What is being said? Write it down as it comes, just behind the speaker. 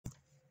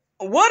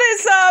What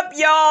is up,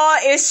 y'all?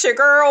 It's your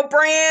girl,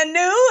 Brand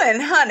New,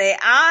 and honey,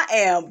 I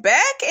am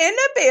back in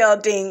the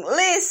building.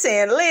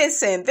 Listen.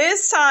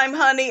 This time,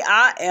 honey,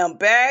 I am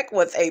back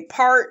with a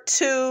part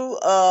 2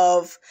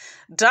 of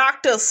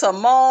Dr.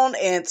 Simone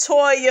and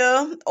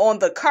Toya on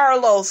the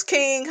Carlos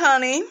King,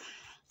 honey.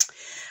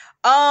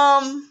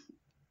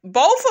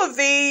 Both of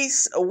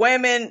these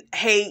women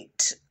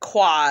hate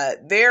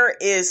Quad. There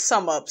is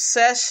some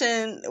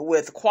obsession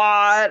with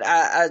Quad.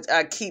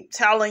 I keep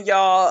telling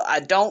y'all, I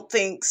don't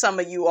think some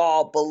of you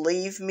all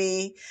believe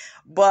me,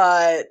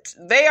 but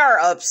they are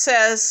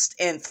obsessed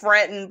and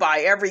threatened by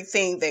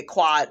everything that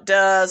Quad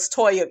does.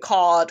 Toya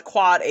called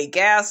Quad a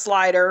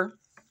gaslighter.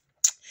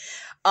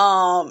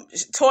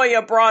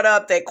 Toya brought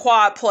up that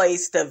Quad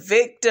plays the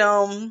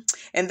victim,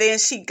 and then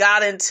she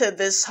got into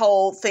this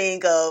whole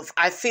thing of,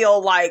 I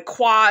feel like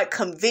Quad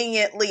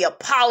conveniently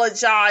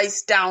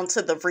apologized down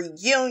to the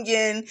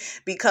reunion,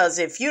 because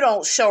if you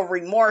don't show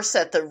remorse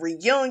at the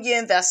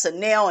reunion, that's a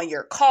nail in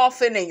your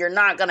coffin and you're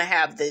not going to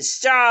have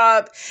this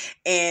job.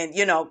 And,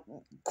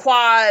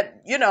 Quad,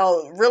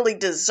 really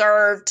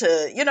deserved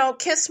to,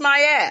 kiss my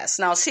ass.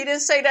 Now, she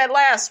didn't say that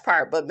last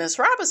part, but Miss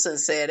Robinson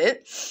said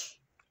it.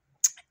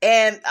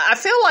 And I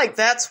feel like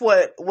that's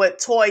what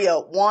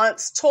Toya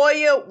wants.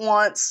 Toya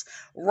wants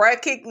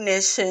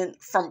recognition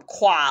from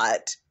Quad.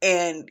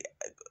 And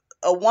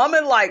a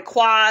woman like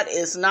Quad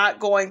is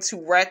not going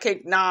to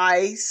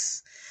reconcile,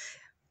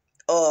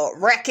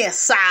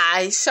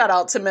 shout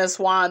out to Miss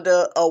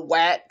Wanda, a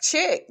whack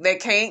chick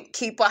that can't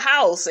keep a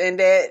house and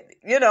that,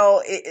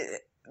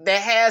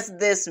 that has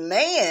this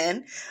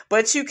man,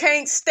 but you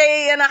can't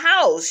stay in a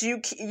house. You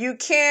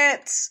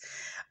can't,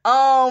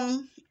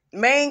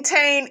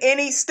 maintain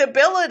any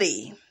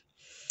stability.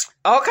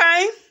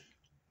 Okay?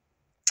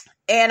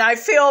 And I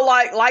feel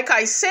like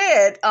I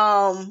said,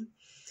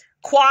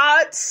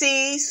 Quad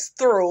sees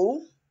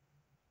through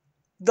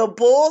the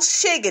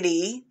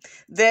bullshiggity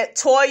that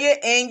Toya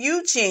and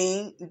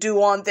Eugene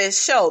do on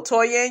this show.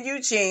 Toya and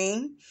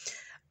Eugene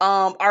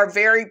are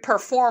very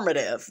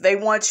performative. They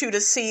want you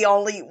to see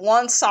only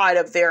one side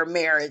of their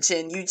marriage,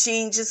 and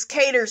Eugene just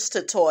caters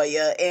to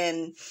Toya,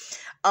 and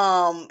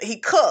he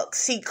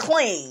cooks, he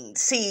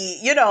cleans,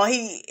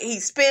 he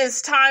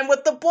spends time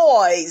with the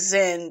boys.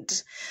 And,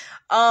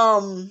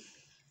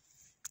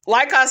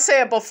 like I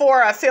said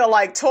before, I feel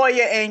like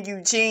Toya and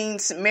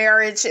Eugene's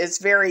marriage is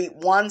very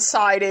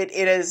one-sided.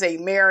 It is a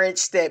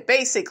marriage that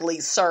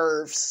basically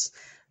serves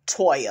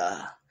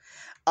Toya.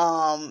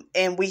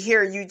 And we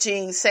hear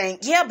Eugene saying,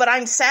 yeah, but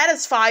I'm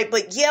satisfied,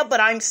 if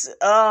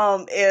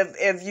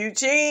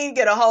Eugene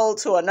get a hold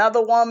to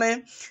another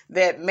woman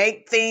that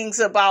make things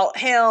about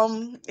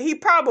him, he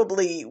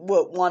probably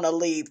would want to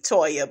leave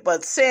Toya.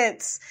 But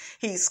since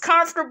he's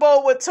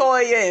comfortable with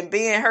Toya and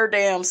being her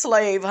damn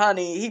slave,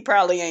 honey, he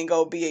probably ain't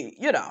gonna be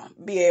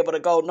able to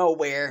go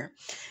nowhere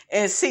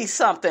and see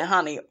something,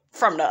 honey,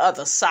 from the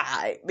other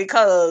side,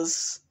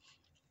 because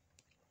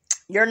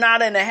you're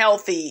not in a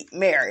healthy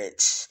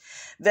marriage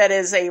that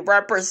is a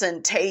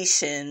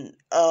representation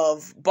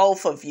of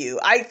both of you.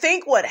 I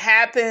think what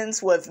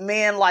happens with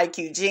men like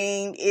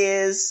Eugene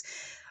is,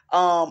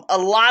 a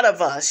lot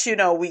of us,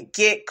 we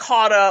get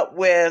caught up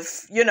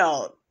with,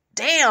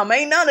 damn,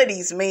 ain't none of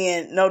these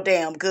men no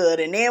damn good.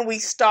 And then we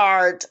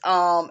start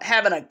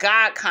having a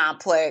God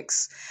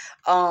complex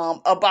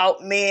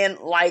about men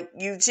like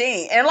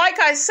Eugene. And like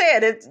I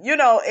said,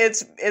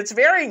 it's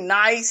very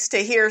nice to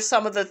hear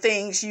some of the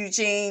things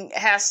Eugene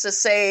has to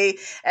say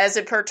as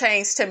it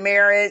pertains to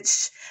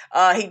marriage.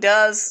 He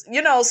does,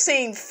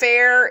 seem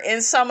fair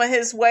in some of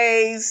his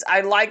ways.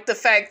 I like the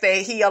fact that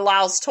he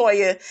allows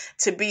Toya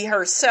to be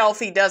herself.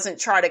 He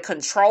doesn't try to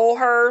control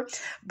her.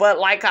 But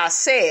like I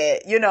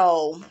said,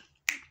 2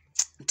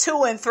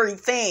 and 3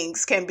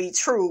 things can be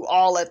true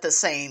all at the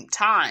same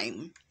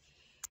time.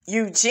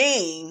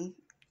 Eugene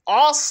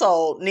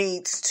also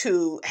needs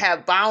to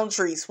have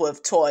boundaries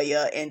with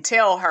Toya and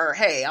tell her,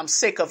 hey, I'm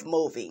sick of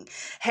moving.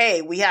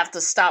 Hey, we have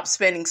to stop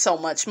spending so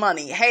much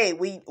money. Hey,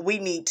 we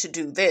need to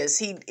do this.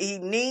 He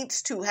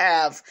needs to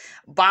have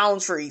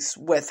boundaries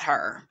with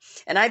her.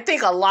 And I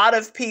think a lot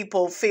of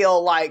people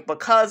feel like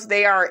because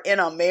they are in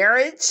a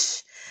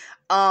marriage,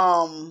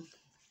 that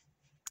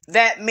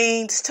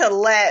means to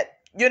let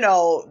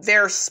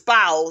their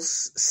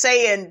spouse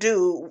say and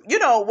do,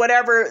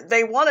 whatever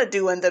they want to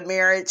do in the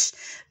marriage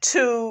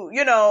to,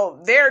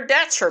 their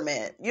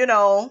detriment,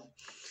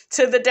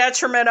 to the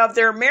detriment of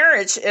their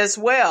marriage as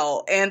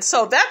well. And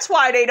so that's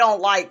why they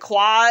don't like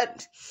Quad,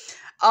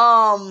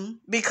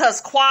 because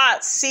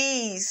Quad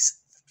sees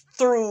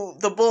through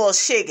the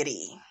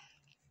bullshiggity.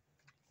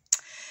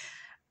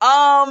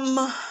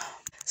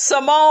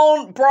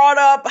 Simone brought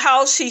up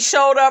how she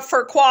showed up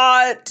for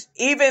Quad,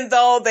 even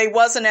though they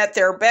wasn't at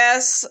their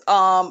best.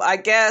 I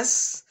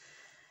guess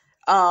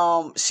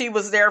she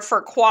was there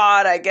for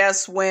Quad, I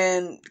guess,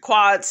 when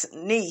Quad's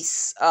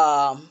niece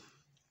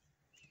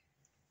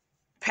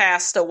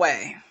passed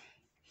away.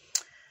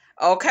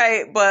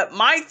 Okay, but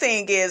my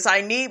thing is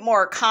I need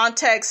more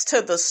context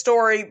to the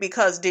story,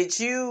 because did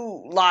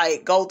you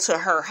like go to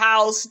her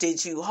house?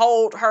 Did you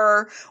hold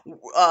her?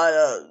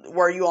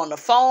 Were you on the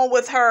phone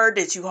with her?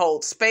 Did you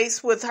hold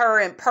space with her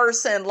in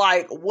person?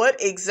 Like, what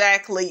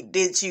exactly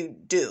did you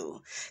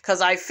do?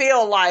 Because I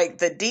feel like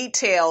the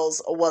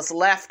details was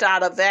left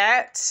out of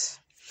that.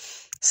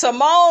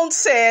 Simone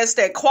says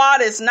that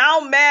Quad is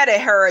now mad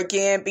at her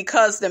again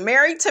because the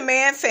Married to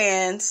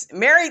Medicine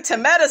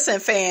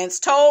fans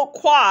told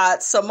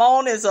Quad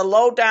Simone is a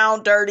low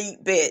down dirty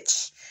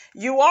bitch.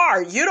 You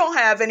are. You don't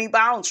have any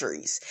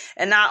boundaries.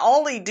 And not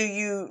only do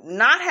you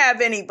not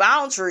have any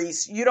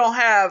boundaries, you don't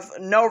have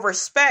no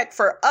respect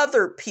for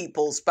other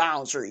people's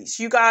boundaries.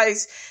 You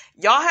guys,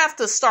 y'all have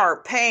to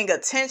start paying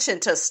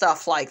attention to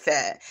stuff like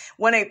that.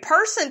 When a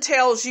person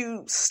tells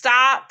you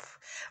stop,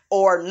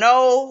 or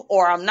no,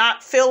 or I'm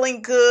not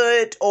feeling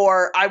good,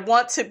 or I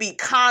want to be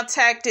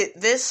contacted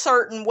this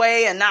certain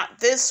way and not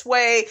this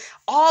way,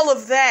 all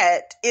of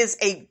that is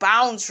a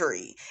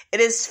boundary. It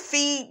is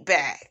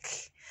feedback.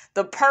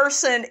 The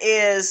person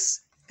is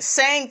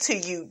saying to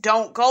you,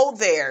 don't go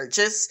there.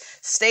 Just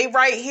stay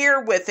right here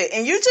with it.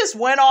 And you just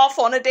went off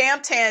on a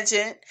damn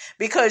tangent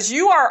because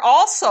you are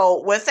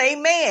also with a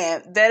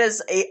man that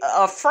is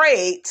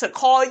afraid to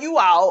call you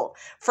out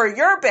for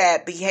your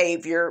bad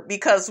behavior,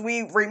 because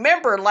we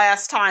remember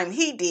last time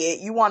he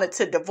did, you wanted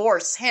to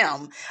divorce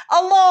him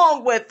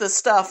along with the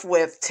stuff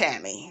with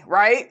Tammy,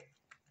 right?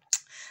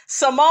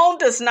 Simone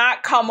does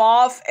not come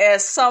off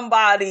as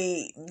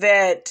somebody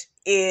that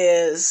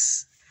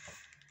is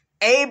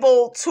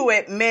able to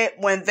admit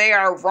when they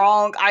are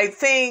wrong. I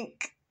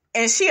think,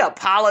 and she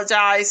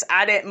apologized.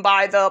 I didn't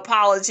buy the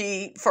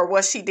apology for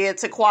what she did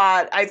to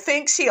Quad. I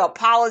think she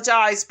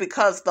apologized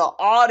because the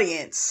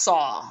audience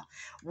saw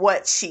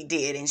what she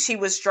did and she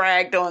was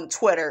dragged on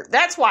Twitter.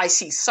 That's why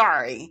she's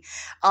sorry.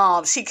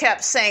 She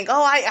kept saying,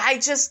 oh, I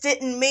just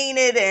didn't mean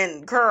it.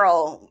 And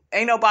girl,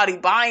 ain't nobody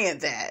buying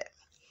that.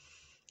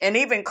 And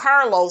even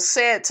Carlos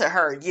said to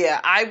her, yeah,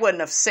 I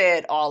wouldn't have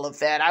said all of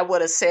that. I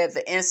would have said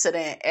the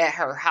incident at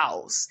her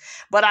house.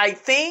 But I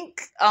think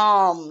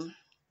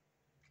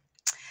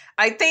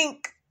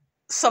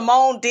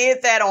Simone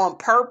did that on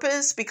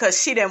purpose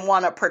because she didn't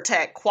want to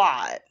protect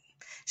Quad.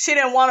 She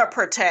didn't want to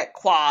protect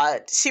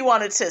Quad. She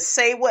wanted to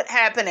say what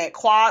happened at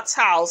Quad's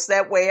house.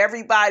 That way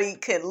everybody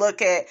could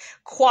look at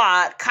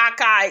Quad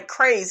cockeyed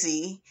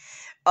crazy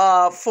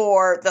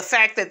for the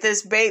fact that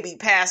this baby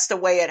passed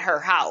away at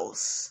her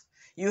house.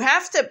 You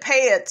have to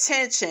pay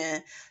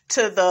attention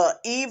to the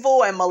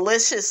evil and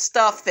malicious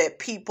stuff that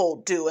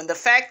people do. And the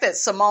fact that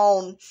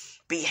Simone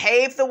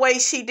behaved the way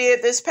she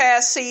did this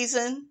past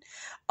season,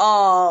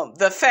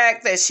 the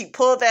fact that she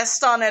pulled that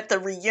stunt at the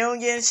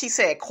reunion, she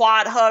said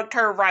Quad hugged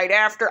her right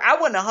after. I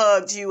wouldn't have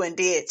hugged you and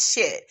did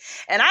shit.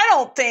 And I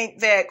don't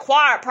think that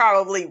Quad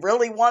probably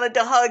really wanted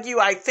to hug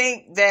you. I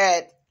think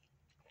that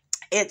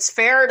it's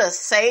fair to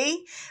say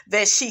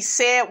that she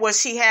said what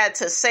she had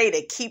to say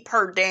to keep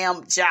her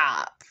damn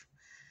job.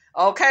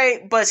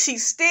 Okay, but she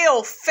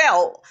still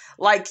felt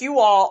like you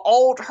all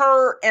owed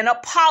her an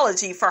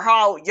apology for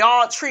how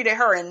y'all treated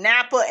her in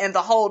Napa and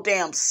the whole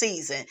damn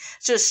season.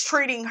 Just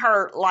treating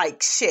her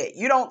like shit.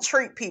 You don't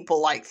treat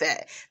people like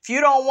that. If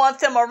you don't want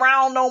them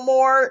around no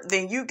more,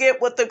 then you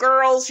get with the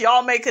girls,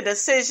 y'all make a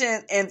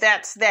decision, and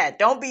that's that.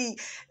 Don't be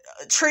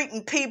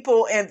treating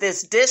people in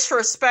this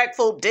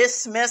disrespectful,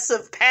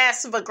 dismissive,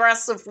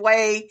 passive-aggressive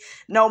way.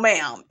 No,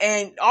 ma'am.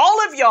 And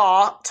all of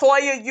y'all,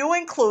 Toya, you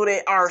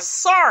included, are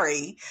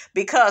sorry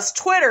because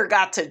Twitter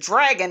got to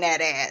dragging that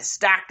ass.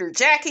 Dr.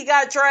 Jackie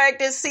got dragged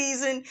this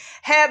season.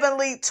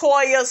 Heavenly,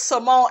 Toya,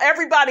 Simone,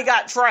 everybody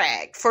got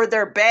dragged for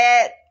their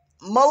bad,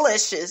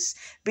 malicious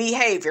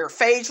behavior.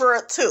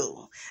 Phaedra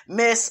too.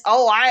 Miss,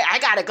 I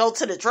gotta go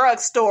to the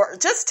drugstore.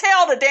 Just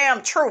tell the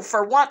damn truth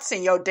for once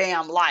in your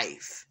damn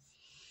life.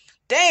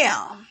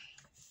 Damn.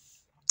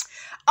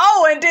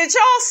 Oh, and did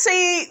y'all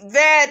see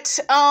that,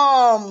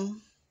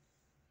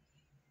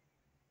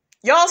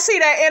 y'all see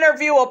that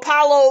interview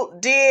Apollo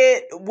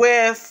did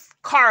with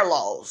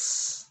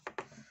Carlos?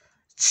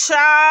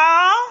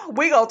 Child,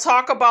 we gonna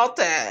talk about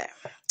that.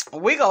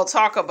 We gonna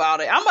talk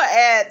about it. I'm gonna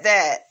add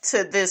that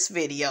to this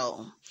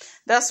video.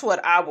 That's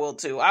what I will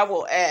do. I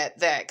will add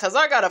that because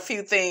I got a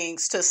few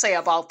things to say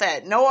about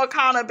that. No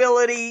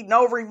accountability,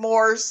 no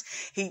remorse.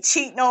 He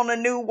cheating on a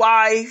new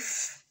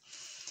wife.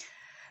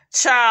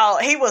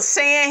 Child, he was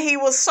saying he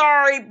was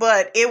sorry,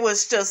 but it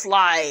was just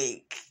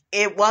like,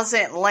 it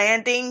wasn't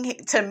landing.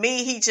 To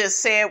me, he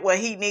just said what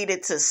he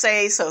needed to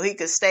say so he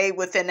could stay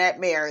within that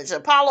marriage.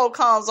 Apollo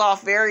comes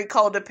off very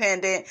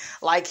codependent,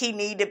 like he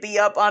need to be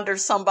up under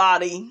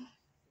somebody.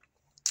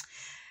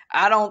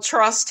 I don't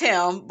trust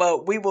him,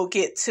 but we will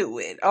get to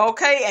it.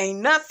 Okay,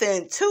 ain't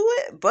nothing to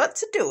it but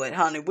to do it,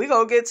 honey. We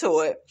gonna get to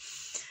it.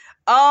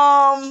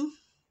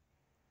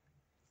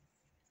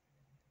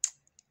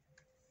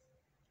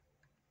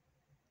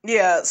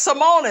 Yeah,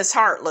 Simone is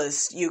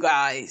heartless, you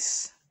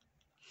guys.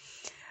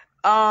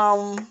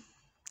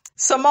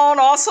 Simone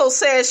also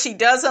says she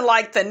doesn't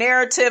like the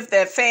narrative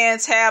that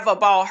fans have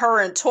about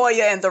her and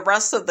Toya and the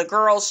rest of the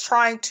girls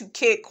trying to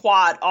kick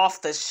Quad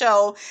off the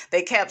show.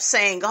 They kept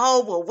saying,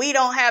 oh, well, we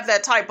don't have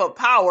that type of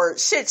power.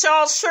 Shit,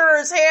 y'all sure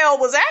as hell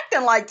was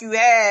acting like you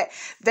had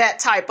that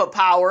type of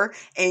power.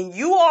 And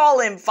you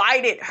all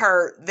invited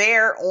her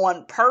there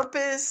on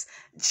purpose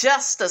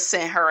just to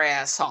send her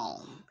ass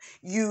home.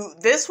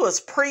 This was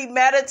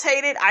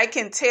premeditated. I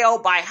can tell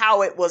by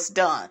how it was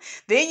done.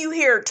 Then you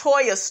hear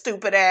Toya's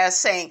stupid ass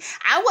saying,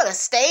 I would have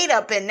stayed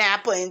up in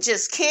Napa and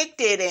just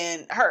kicked it.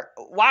 And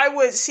why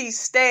would she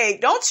stay?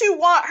 Don't you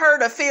want her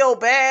to feel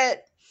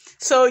bad?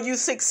 So you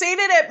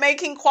succeeded at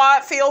making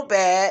Quad feel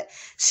bad.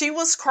 She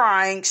was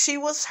crying. She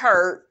was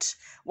hurt.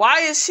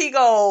 Why is she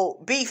gonna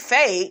be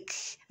fake?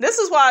 This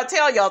is why I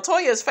tell y'all,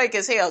 Toya is fake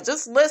as hell.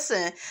 Just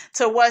listen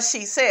to what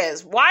she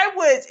says. Why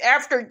would,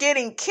 after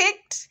getting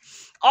kicked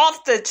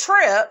off the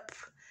trip,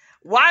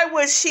 why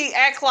would she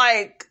act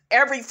like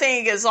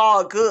everything is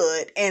all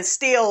good and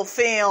still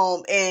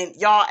film and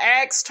y'all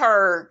asked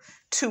her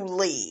to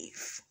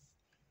leave?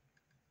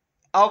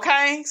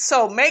 Okay,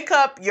 so make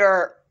up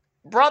your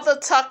brother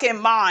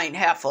tucking mind,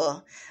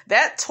 heifer.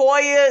 That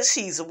Toya,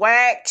 she's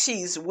whack,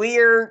 she's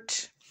weird.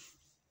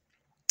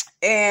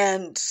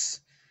 And,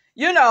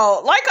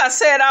 like I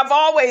said, I've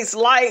always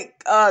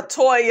liked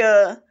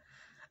Toya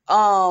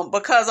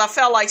because I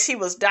felt like she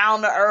was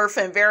down to earth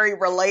and very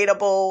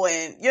relatable,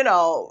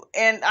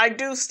 and I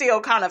do still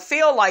kind of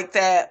feel like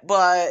that,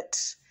 but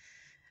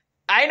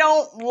I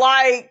don't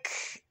like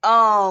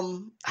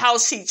how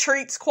she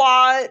treats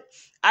Quad.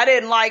 I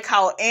didn't like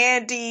how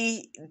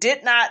Andy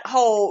did not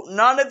hold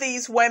none of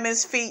these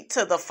women's feet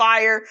to the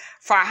fire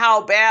for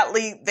how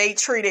badly they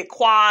treated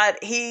Quad.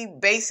 He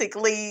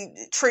basically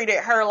treated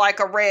her like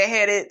a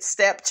redheaded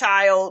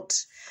stepchild.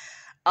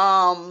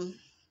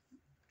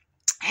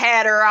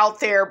 Had her out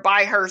there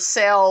by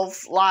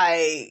herself,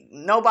 like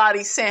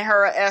nobody sent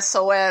her a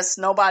SOS,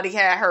 nobody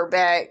had her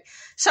back.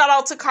 Shout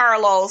out to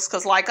Carlos,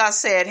 because like I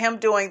said, him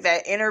doing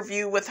that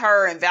interview with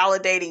her and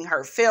validating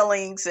her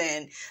feelings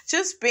and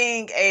just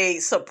being a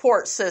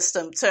support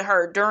system to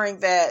her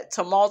during that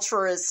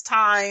tumultuous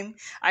time,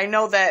 I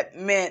know that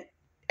meant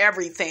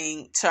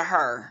everything to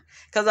her,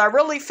 because I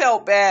really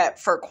felt bad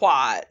for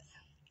Quad.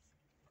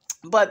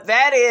 But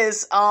that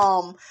is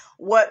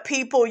what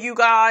people, you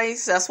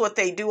guys, that's what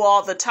they do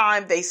all the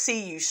time. They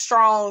see you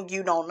strong,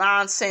 you know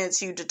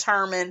nonsense, you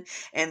determined,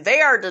 and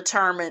they are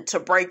determined to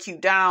break you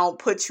down,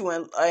 put you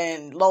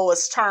in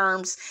lowest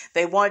terms.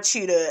 They want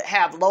you to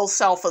have low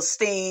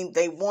self-esteem.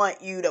 They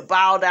want you to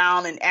bow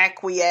down and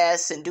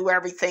acquiesce and do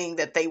everything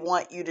that they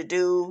want you to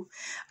do.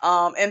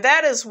 And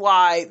that is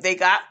why they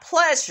got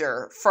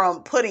pleasure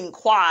from putting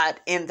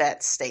Quad in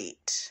that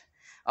state.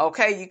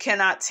 Okay, you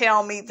cannot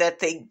tell me that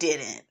they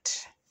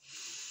didn't.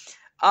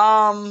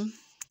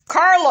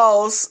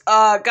 Carlos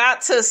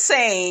got to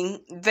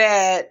saying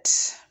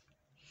that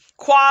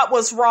Quad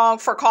was wrong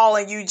for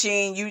calling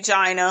Eugene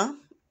Eugina.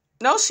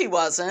 No, she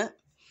wasn't.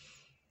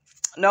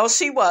 No,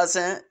 she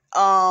wasn't.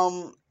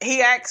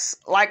 He acts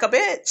like a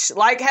bitch,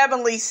 like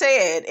Heavenly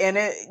said, and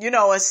it,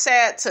 it's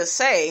sad to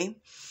say.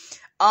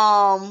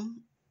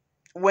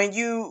 When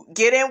you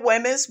get in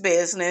women's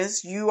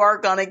business, you are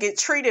going to get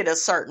treated a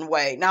certain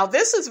way. Now,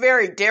 this is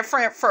very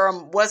different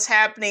from what's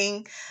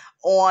happening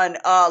on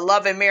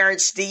Love and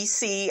Marriage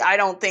DC. I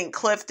don't think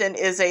Clifton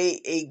is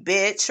a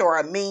bitch or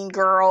a mean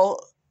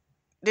girl.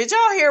 Did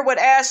y'all hear what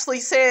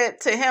Ashley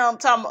said to him?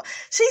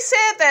 She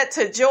said that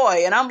to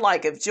Joy, and I'm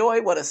like, if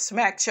Joy would have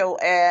smacked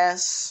your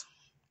ass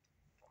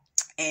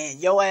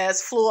and your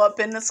ass flew up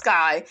in the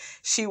sky,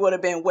 she would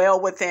have been well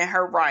within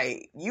her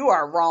right. You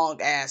are wrong,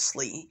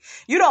 Ashley.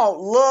 You don't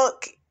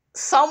look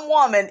some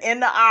woman in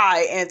the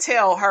eye and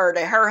tell her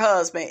that her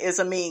husband is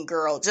a mean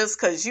girl just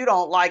because you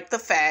don't like the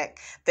fact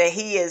that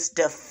he is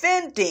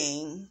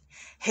defending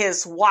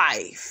his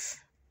wife,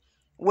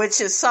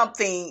 which is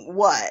something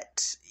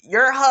what?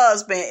 Your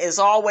husband is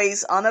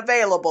always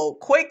unavailable.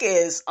 Quick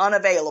is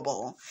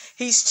unavailable.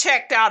 He's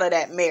checked out of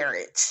that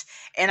marriage.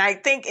 And I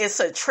think it's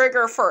a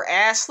trigger for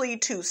Ashley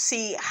to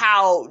see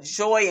how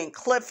Joy and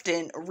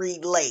Clifton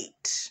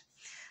relate.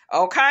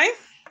 Okay?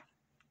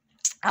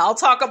 I'll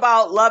talk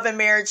about Love and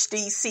Marriage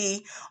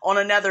DC on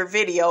another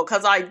video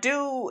because I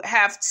do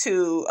have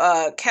to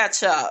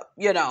catch up,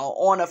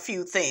 on a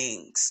few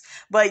things.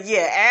 But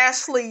yeah,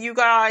 Ashley, you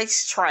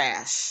guys,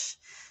 trash.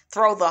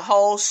 Throw the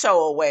whole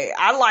show away.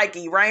 I like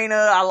Irena.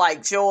 I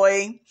like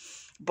Joy.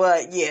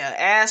 But yeah,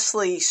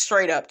 Ashley,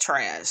 straight up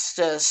trash.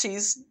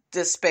 She's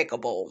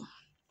despicable.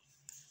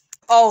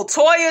 Oh,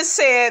 Toya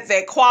said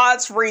that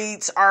Quad's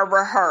reads are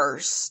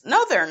rehearsed.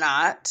 No, they're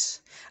not.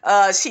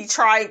 She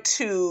tried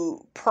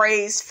to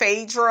praise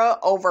Phaedra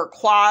over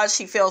Quad.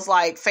 She feels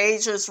like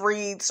Phaedra's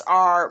reads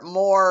are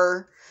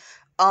more,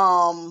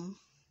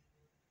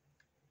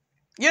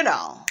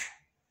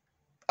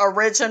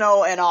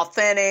 original and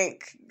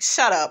authentic.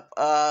 Shut up,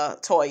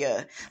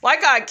 Toya.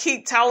 Like I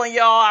keep telling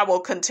y'all, I will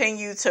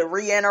continue to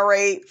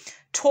reiterate,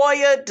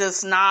 Toya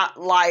does not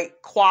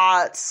like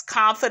Quad's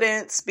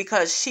confidence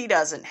because she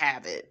doesn't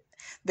have it.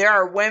 There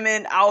are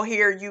women out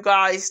here, you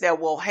guys,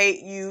 that will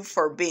hate you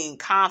for being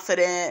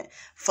confident,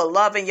 for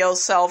loving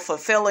yourself,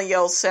 fulfilling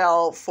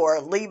yourself, for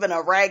leaving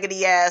a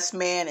raggedy ass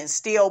man and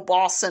still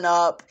bossing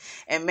up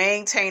and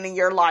maintaining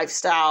your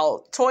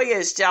lifestyle. Toya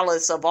is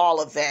jealous of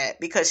all of that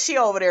because she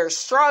over there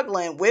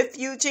struggling with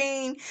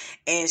Eugene,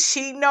 and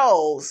she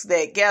knows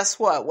that, guess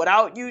what?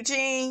 Without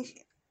Eugene,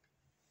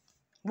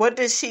 what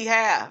does she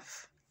have?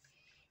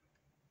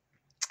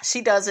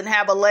 She doesn't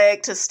have a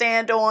leg to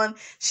stand on.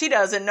 She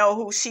doesn't know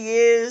who she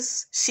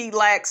is. She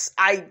lacks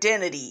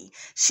identity.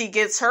 She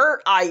gets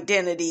her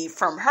identity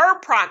from her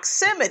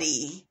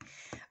proximity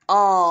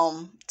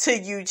to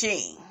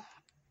Eugene.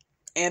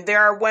 And there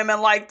are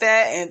women like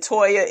that, and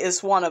Toya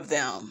is one of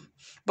them.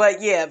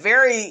 But yeah,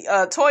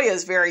 Toya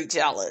is very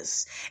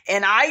jealous.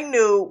 And I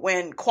knew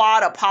when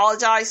Quad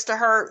apologized to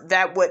her,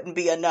 that wouldn't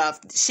be enough.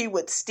 She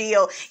would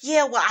still,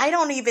 I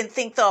don't even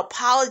think the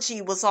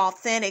apology was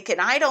authentic. And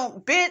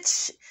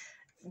bitch,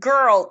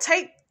 girl,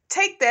 take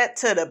that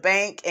to the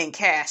bank and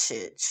cash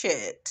it.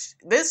 Shit.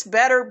 This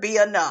better be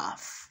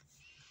enough.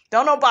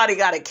 Don't nobody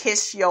gotta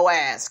kiss your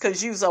ass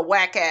because you's a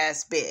whack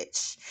ass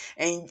bitch.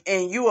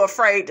 And you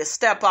afraid to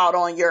step out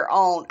on your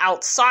own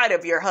outside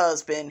of your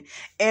husband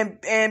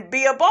and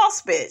be a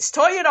boss bitch.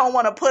 Toya don't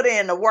want to put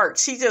in the work.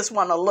 She just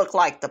want to look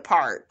like the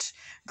part.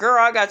 Girl,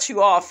 I got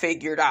you all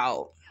figured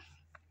out.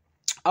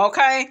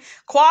 Okay?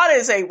 Quad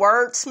is a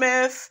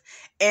wordsmith.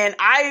 And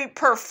I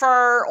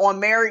prefer, on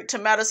Married to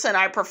Medicine,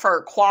 I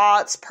prefer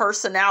Quad's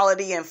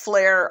personality and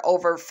flair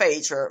over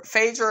Phaedra.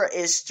 Phaedra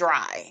is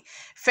dry.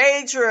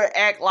 Phaedra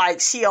act like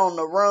she on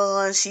the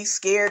run. She's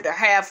scared to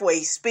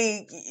halfway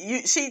speak.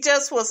 She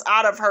just was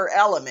out of her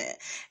element.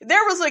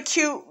 There was a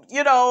cute,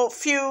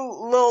 few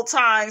little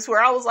times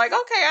where I was like,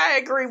 okay, I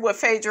agree with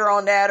Phaedra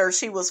on that, or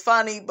she was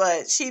funny,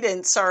 but she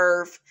didn't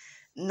serve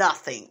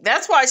nothing.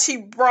 That's why she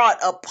brought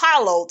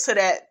Apollo to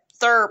that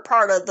third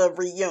part of the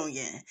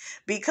reunion,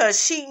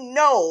 because she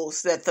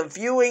knows that the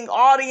viewing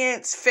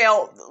audience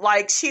felt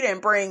like she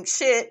didn't bring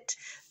shit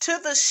to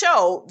the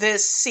show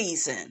this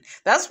season.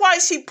 That's why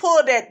she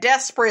pulled that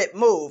desperate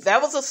move.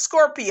 That was a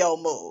Scorpio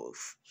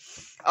move.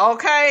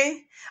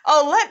 Okay?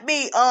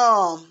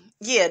 Oh,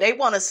 they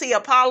want to see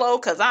Apollo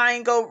because I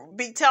ain't gonna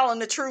be telling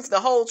the truth, the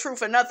whole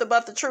truth, and nothing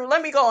but the truth.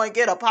 Let me go and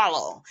get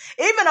Apollo.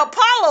 Even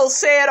Apollo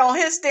said on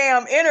his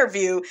damn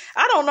interview,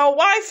 I don't know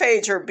why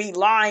Phaedra be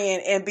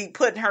lying and be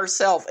putting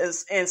herself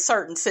in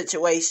certain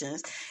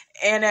situations.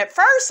 And at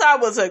first I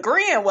was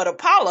agreeing with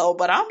Apollo,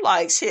 but I'm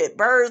like, shit,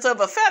 birds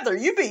of a feather.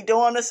 You be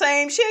doing the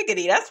same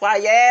shiggity. That's why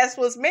your ass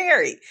was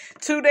married.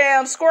 2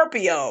 damn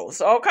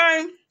Scorpios,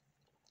 okay?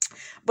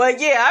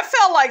 But yeah, I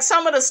felt like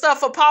some of the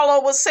stuff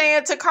Apollo was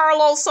saying to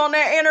Carlos on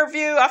that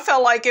interview, I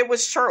felt like it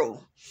was true.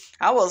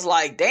 I was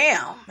like,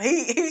 damn,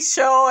 he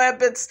sure had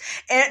been.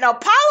 And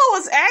Apollo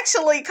was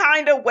actually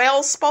kind of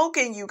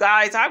well-spoken, you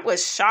guys. I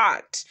was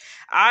shocked.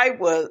 I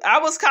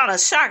was kind of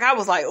shocked. I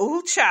was like,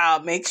 ooh,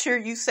 child, make sure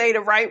you say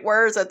the right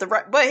words at the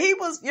right. But he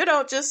was,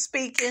 just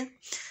speaking.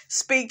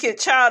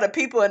 Child, the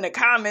people in the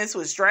comments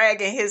was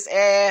dragging his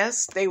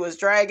ass. They was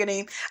dragging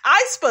him.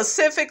 I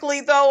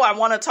specifically, though, I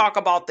want to talk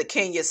about the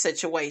Kenya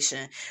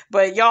situation.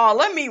 But y'all,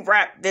 let me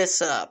wrap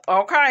this up,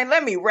 okay?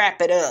 Let me wrap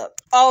it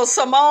up. Oh,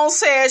 Simone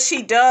says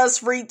she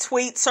does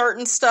retweet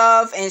certain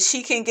stuff and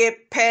she can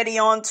get petty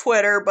on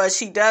Twitter, but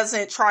she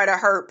doesn't try to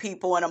hurt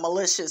people in a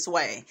malicious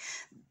way.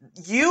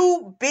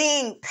 You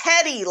being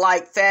petty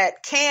like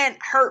that can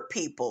hurt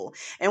people.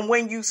 And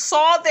when you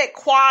saw that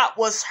Quad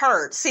was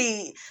hurt,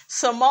 see,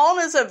 Simone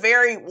is a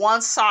very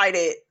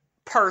one-sided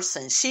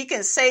person. She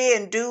can say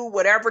and do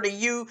whatever to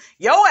you.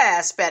 Your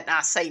ass better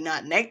not say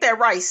nothing. Ain't that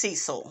right,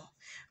 Cecil?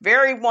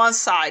 Very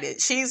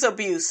one-sided. She's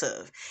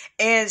abusive.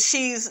 And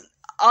she's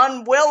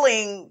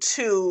unwilling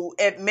to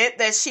admit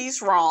that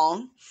she's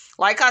wrong.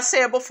 Like I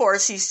said before,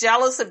 she's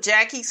jealous of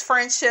Jackie's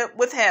friendship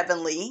with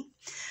Heavenly.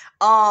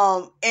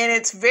 And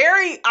it's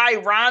very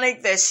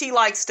ironic that she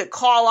likes to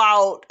call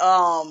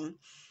out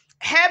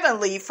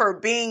Heavenly for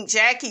being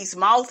Jackie's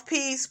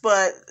mouthpiece,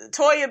 but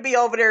Toya be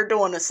over there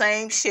doing the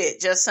same shit,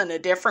 just in a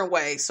different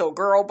way. So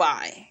girl,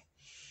 bye.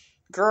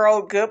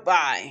 Girl,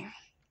 goodbye.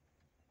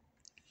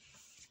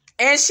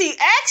 And she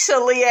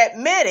actually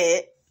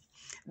admitted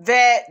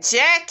that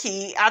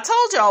Jackie, I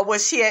told y'all what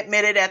she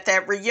admitted at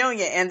that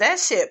reunion, and that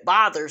shit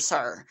bothers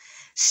her.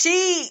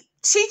 She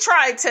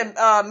tried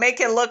to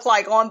make it look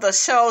like on the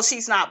show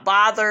she's not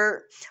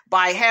bothered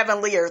by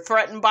Heavenly or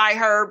threatened by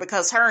her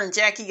because her and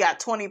Jackie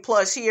got 20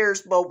 plus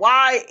years. But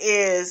why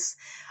is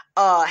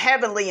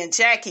Heavenly and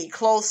Jackie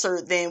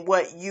closer than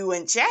what you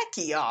and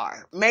Jackie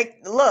are?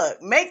 Make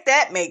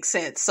that make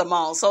sense,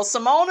 Simone. So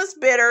Simone is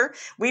bitter.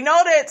 We know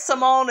that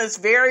Simone is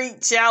very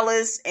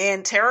jealous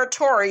and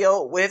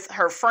territorial with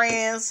her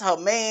friends, her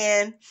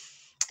man.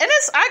 And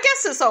I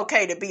guess it's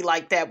okay to be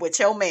like that with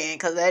your man,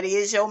 because that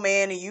is your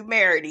man and you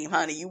married him,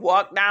 honey. You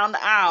walked down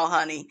the aisle,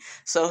 honey.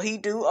 So he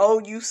do owe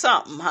you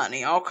something,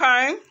 honey,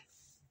 okay?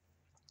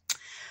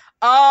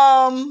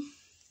 Toya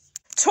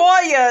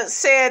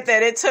said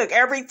that it took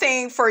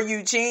everything for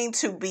Eugene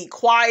to be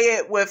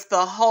quiet with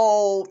the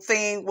whole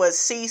thing with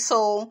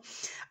Cecil.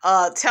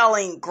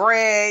 telling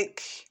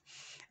Greg,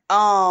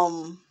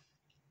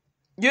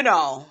 you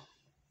know,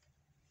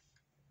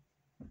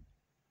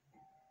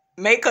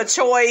 make a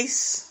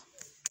choice.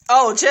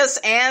 Oh,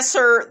 just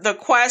answer the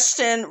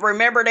question.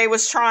 Remember, they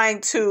was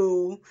trying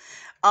to,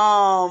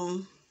 but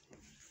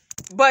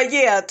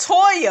yeah,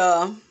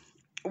 Toya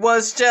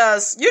was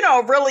just,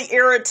 really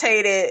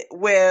irritated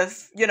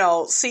with,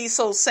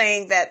 Cecil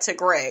saying that to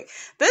Greg.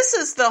 This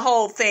is the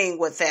whole thing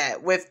with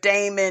that, with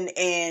Damon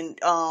and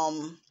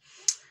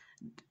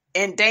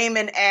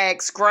Damon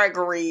asks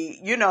Gregory,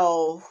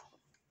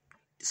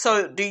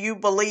 so do you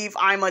believe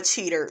I'm a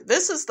cheater?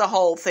 This is the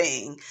whole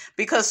thing.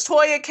 Because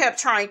Toya kept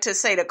trying to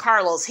say to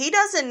Carlos, he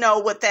doesn't know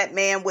what that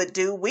man would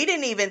do. We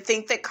didn't even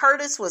think that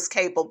Curtis was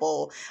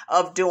capable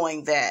of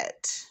doing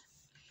that.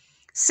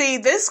 See,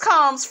 this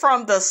comes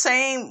from the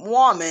same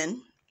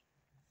woman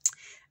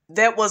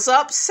that was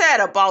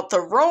upset about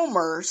the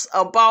rumors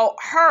about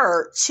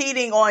her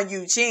cheating on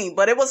Eugene.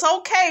 But it was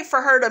okay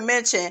for her to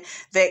mention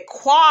that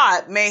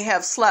Quad may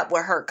have slept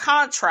with her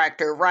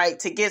contractor, right,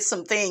 to get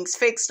some things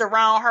fixed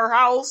around her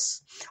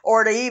house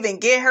or to even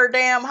get her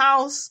damn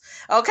house.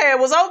 Okay, it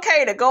was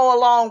okay to go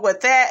along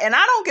with that. And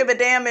I don't give a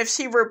damn if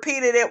she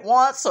repeated it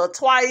once or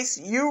twice.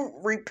 You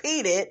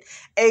repeated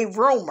a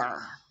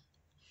rumor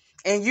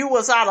and you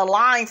was out of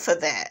line for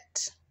that.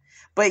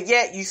 But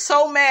yet you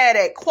so mad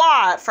at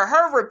Quad for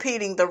her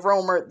repeating the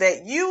rumor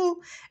that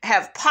you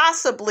have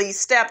possibly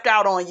stepped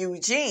out on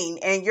Eugene,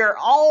 and your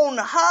own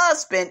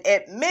husband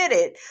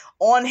admitted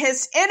on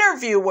his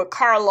interview with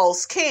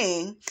Carlos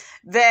King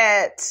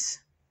that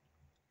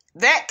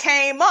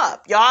came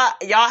up.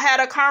 Y'all had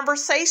a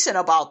conversation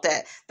about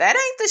that. That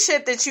ain't the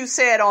shit that you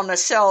said on the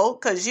show,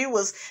 because you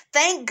was,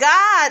 thank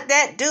God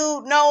that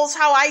dude knows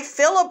how I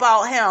feel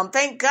about him.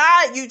 Thank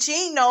God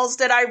Eugene knows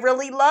that I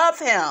really love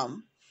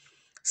him.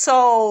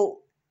 So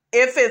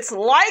if it's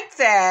like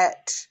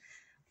that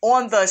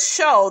on the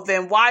show,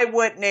 then why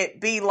wouldn't it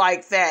be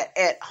like that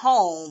at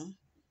home?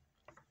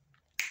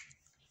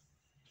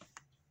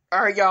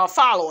 Are y'all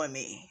following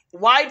me?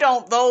 Why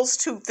don't those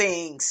two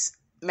things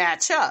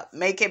match up?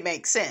 Make it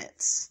make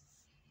sense.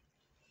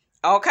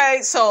 Okay,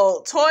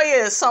 so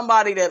Toya is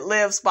somebody that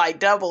lives by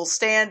double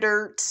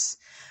standards.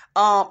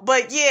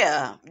 But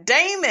yeah,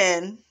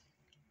 Damon,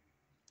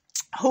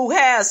 who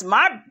has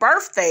my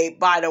birthday,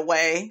 by the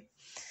way,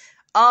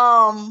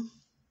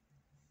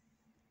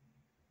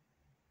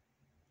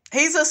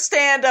 he's a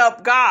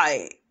stand-up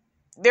guy.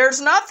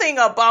 There's nothing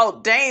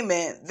about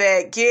Damon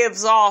that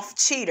gives off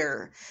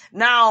cheater.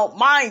 Now,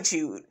 mind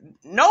you,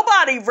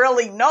 nobody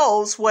really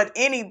knows what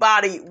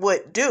anybody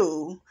would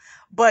do.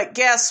 But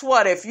guess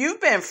what? If you've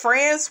been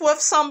friends with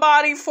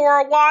somebody for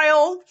a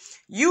while,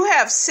 you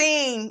have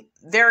seen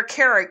their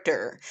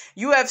character.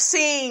 You have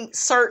seen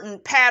certain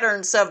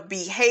patterns of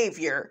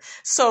behavior.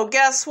 So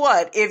guess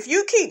what? If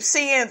you keep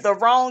seeing the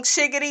wrong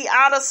shiggity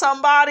out of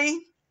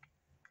somebody,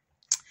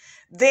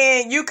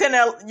 then you can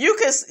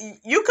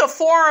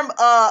form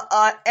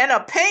an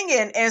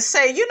opinion and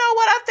say, you know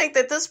what? I think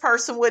that this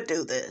person would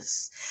do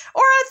this,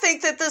 or I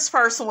think that this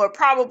person would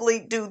probably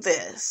do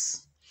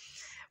this.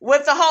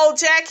 With the whole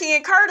Jackie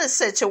and Curtis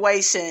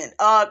situation,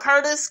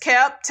 Curtis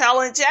kept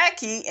telling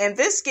Jackie, and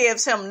this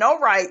gives him no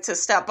right to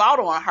step out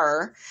on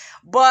her,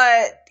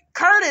 but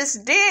Curtis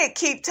did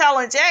keep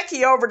telling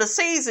Jackie over the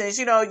seasons,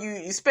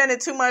 you spending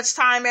too much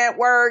time at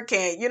work,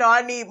 and,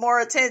 I need more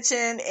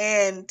attention,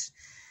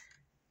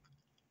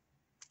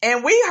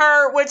 and we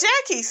heard what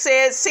Jackie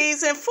said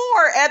season 4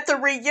 at the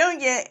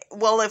reunion.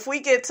 Well, if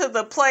we get to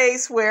the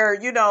place where,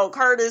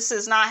 Curtis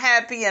is not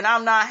happy and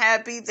I'm not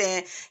happy,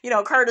 then,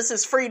 Curtis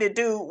is free to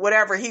do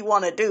whatever he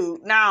want to do.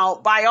 Now,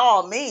 by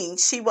all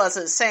means, she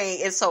wasn't saying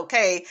it's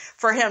okay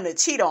for him to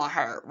cheat on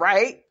her,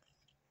 right?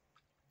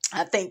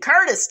 I think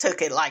Curtis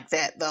took it like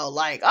that, though.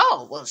 Like,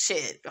 oh, well,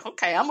 shit.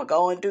 Okay, I'm going to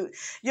go and do,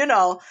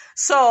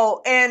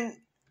 So, and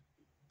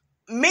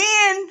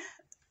men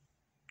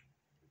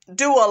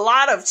do a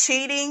lot of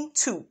cheating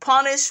to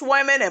punish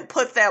women and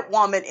put that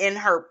woman in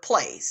her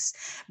place.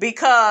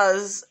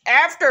 Because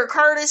after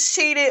Curtis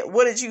cheated,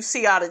 what did you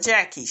see out of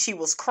Jackie? She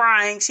was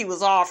crying. She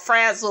was all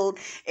frazzled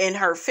in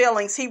her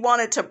feelings. He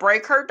wanted to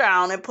break her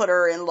down and put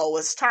her in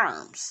lowest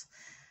terms.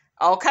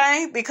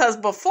 Okay? Because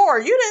before,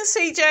 you didn't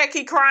see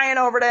Jackie crying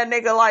over that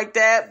nigga like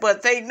that,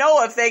 but they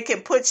know if they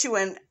can put you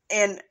in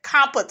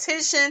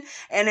competition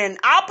and in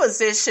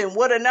opposition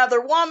with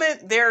another woman,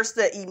 there's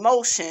the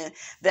emotion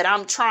that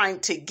I'm trying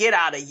to get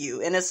out of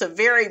you. And it's a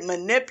very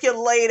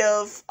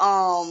manipulative,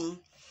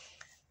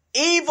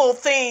 evil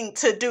thing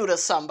to do to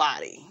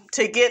somebody,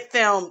 to get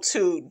them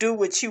to do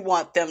what you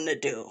want them to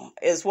do,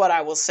 is what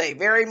I will say.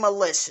 Very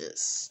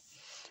malicious,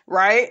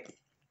 right?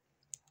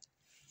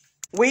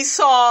 We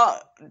saw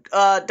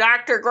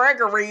Dr.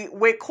 Gregory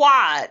with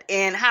Quad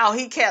and how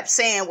he kept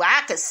saying, well,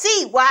 I could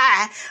see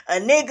why a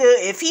nigga,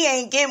 if he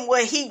ain't getting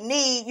what he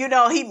need,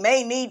 he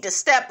may need to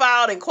step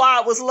out. And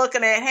Quad was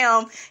looking at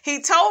him.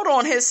 He told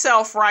on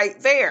himself right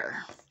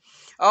there.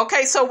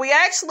 Okay, so we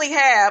actually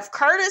have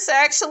Curtis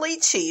actually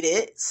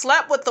cheated,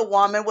 slept with the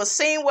woman, was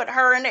seen with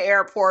her in the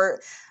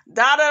airport.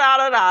 Da da da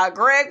da da.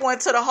 Greg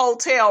went to the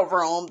hotel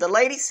room. The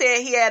lady said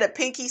he had a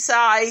pinky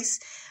size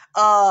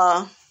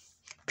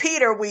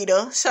Peter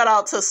Weeder. Shout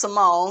out to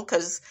Simone,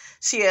 because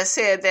she had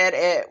said that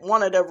at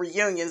one of the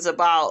reunions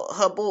about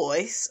her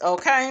boys.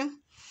 Okay.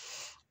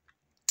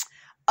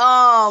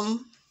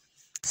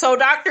 So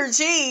Dr.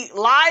 G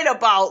lied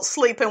about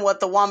sleeping with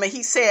the woman.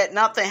 He said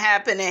nothing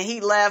happened and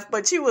he left,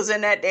 but you was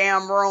in that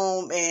damn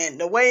room, and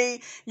the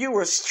way you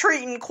was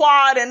treating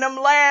Quad in them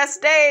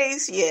last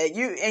days, yeah,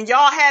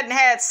 y'all hadn't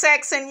had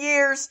sex in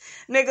years,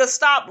 nigga,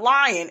 stop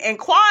lying. And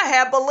Quad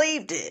had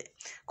believed it.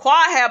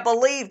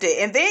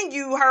 And then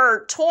you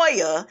heard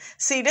Toya.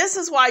 See, this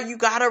is why you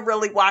gotta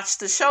really watch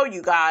the show,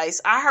 you guys.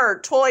 I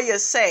heard Toya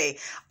say,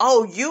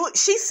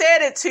 she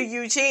said it to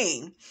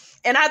Eugene.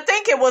 And I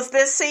think it was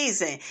this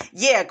season.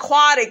 Yeah,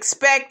 Quad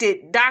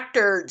expected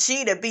Dr.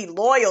 G to be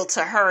loyal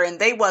to her, and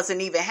they wasn't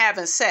even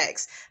having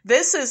sex.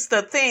 This is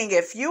the thing.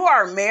 If you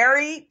are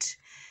married,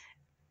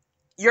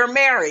 you're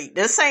married.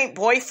 This ain't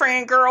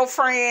boyfriend,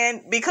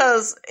 girlfriend.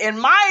 Because in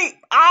my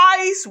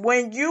eyes,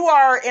 when you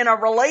are in a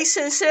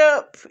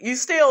relationship, you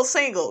still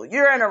single.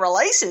 You're in a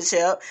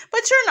relationship,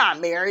 but you're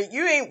not married.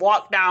 You ain't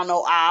walked down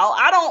no aisle.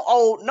 I don't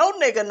owe no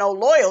nigga no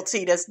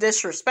loyalty that's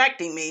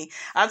disrespecting me.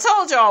 I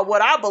told y'all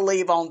what I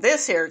believe on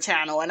this here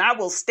channel, and I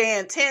will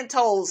stand 10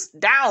 toes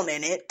down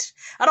in it.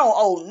 I don't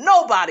owe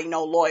nobody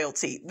no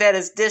loyalty that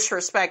is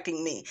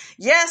disrespecting me.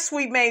 Yes,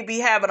 we may be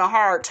having a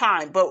hard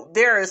time, but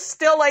there is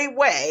still a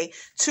way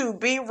to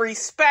be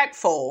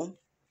respectful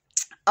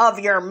of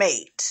your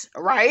mate,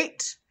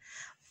 right?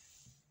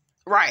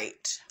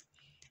 Right.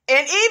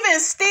 And even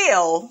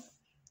still,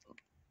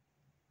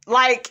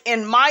 like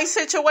in my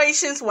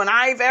situations, when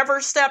I've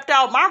ever stepped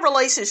out, my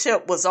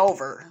relationship was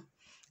over.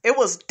 It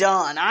was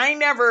done. I ain't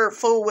never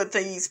fooled with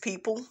these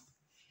people.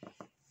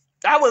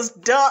 I was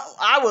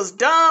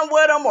done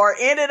with them or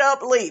ended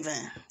up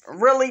leaving.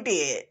 Really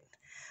did.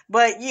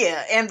 But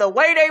yeah, and the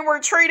way they were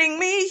treating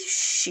me,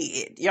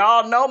 shit,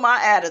 y'all know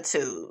my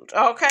attitude.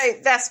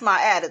 Okay, that's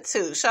my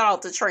attitude. Shout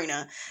out to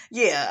Trina.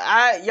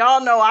 Yeah,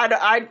 y'all know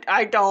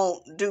I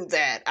don't do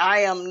that. I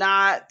am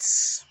not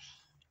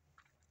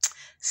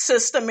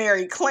Sister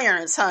Mary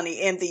Clarence, honey,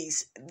 in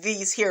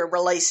these here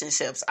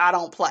relationships. I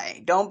don't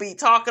play. Don't be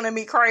talking to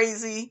me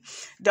crazy.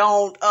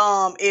 Don't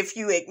if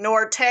you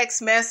ignore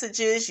text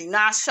messages, you're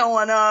not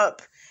showing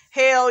up.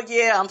 Hell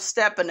yeah, I'm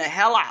stepping the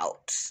hell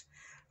out.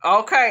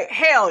 Okay,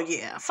 hell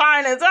yeah.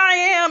 Fine as I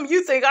am,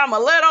 you think I'm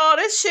gonna let all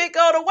this shit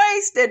go to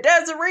waste that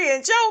Desiree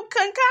and Joe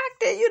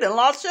concocted? You done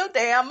lost your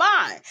damn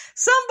mind.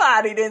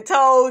 Somebody done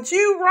told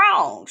you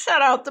wrong.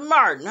 Shout out to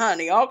Martin,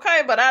 honey,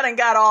 okay? But I done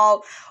got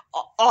all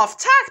off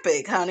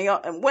topic, honey,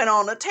 and went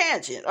on a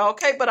tangent,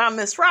 okay? But I'm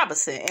Miss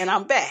Robinson, and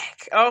I'm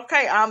back,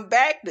 okay? I'm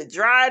back to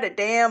drive the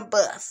damn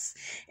bus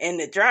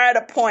and to drive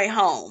the point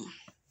home.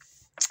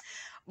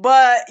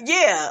 But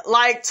yeah,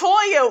 like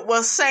Toya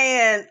was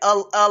saying a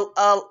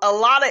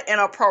lot of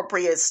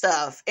inappropriate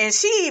stuff. And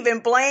she even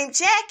blamed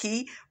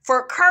Jackie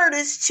for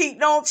Curtis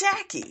cheating on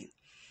Jackie.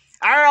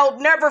 I'll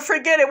never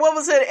forget it. What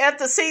was it at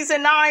the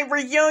season 9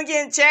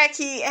 reunion?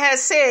 Jackie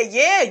has said,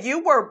 yeah,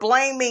 you were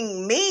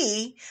blaming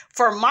me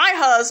for my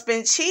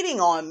husband cheating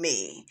on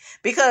me.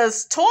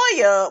 Because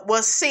Toya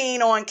was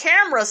seen on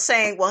camera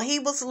saying, well, he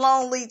was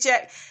lonely,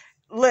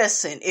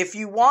 Listen, if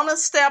you want to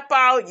step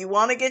out, you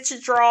want to get your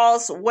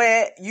drawers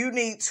wet, you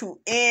need to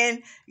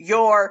end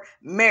your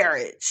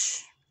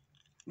marriage.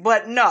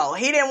 But no,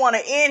 he didn't want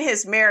to end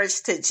his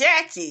marriage to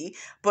Jackie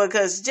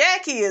because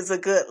Jackie is a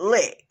good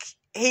lick.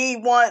 He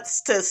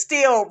wants to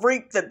still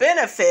reap the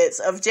benefits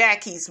of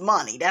Jackie's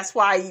money. That's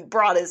why he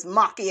brought his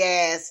monkey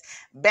ass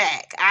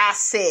back. I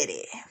said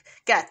it.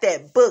 Got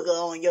that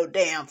booger on your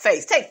damn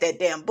face. Take that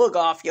damn booger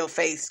off your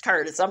face,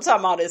 Curtis. I'm talking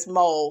about this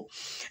mole.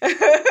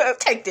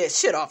 Take that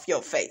shit off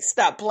your face.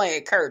 Stop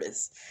playing,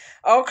 Curtis.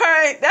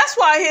 Okay? That's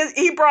why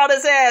he brought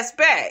his ass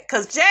back.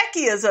 Because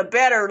Jackie is a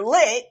better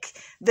lick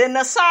than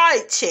the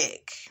side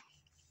chick.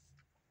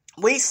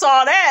 We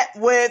saw that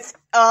with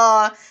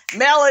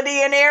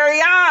Melody and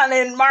Ariane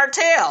and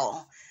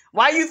Martell.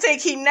 Why you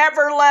think he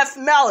never left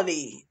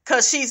Melody?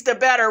 Because she's the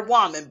better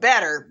woman.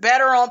 Better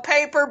on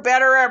paper,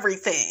 better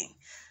everything.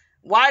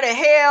 Why the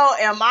hell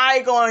am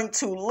I going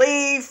to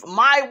leave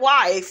my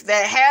wife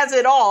that has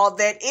it all,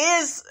 that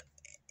is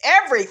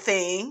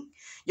everything?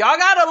 Y'all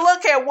got to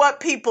look at what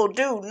people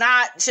do,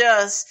 not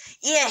just,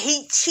 yeah,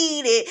 he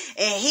cheated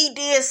and he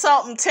did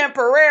something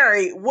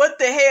temporary. What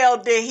the hell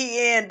did he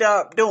end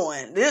up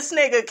doing? This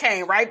nigga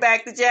came right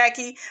back to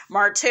Jackie.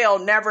 Martell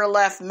never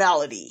left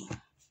Melody.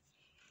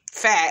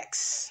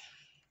 Facts.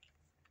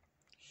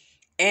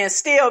 And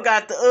still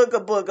got the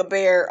Ooga Booga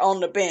Bear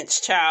on the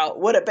bench,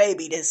 child. With a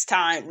baby this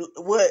time.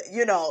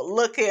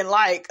 Looking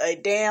like a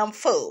damn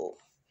fool.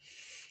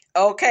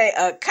 Okay,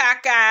 a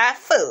cockeyed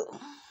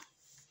fool.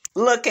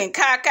 Looking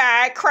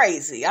cockeyed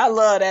crazy. I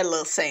love that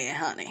little saying,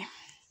 honey.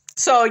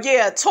 So,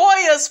 yeah,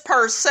 Toya's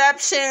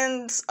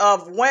perceptions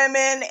of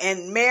women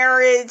and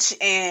marriage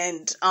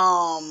and,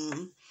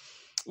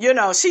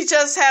 she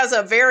just has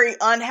a very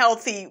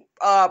unhealthy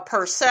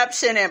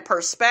perception and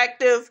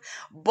perspective,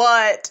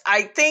 but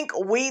I think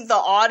we, the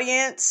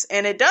audience,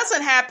 and it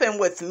doesn't happen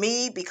with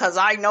me because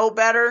I know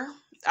better.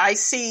 I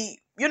see,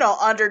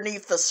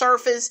 underneath the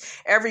surface,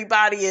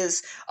 everybody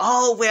is,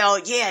 oh, well,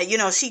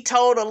 yeah, she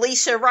told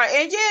Alicia right.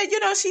 And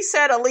yeah, she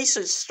said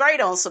Alicia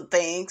straight on some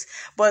things,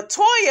 but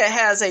Toya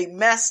has a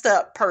messed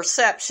up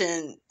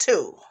perception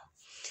too,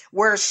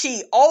 where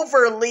she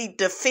overly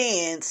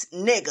defends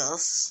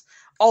niggas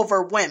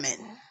over women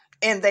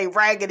and they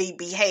raggedy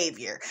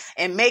behavior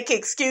and make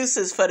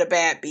excuses for the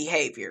bad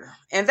behavior.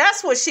 And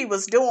that's what she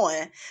was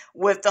doing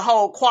with the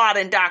whole Quad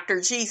and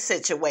Dr. G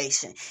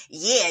situation.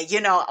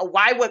 Yeah,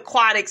 why would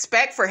Quad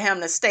expect for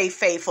him to stay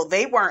faithful?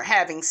 They weren't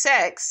having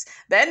sex.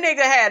 That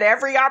nigga had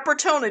every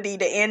opportunity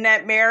to end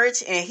that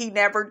marriage and he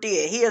never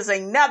did. He is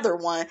another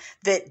one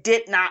that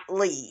did not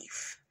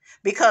leave.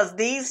 Because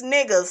these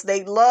niggas,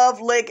 they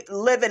love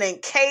living in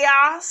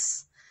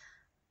chaos,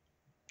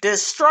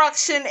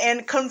 destruction,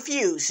 and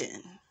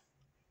confusion.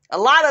 A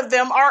lot of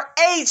them are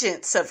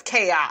agents of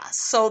chaos,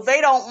 so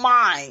they don't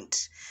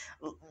mind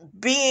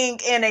being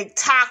in a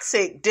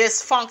toxic,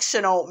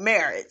 dysfunctional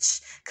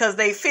marriage because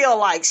they feel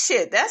like,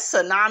 shit, that's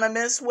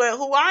synonymous with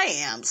who I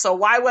am. So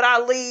why would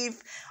I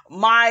leave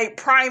my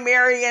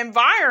primary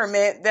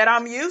environment that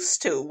I'm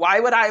used to? Why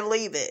would I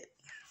leave it?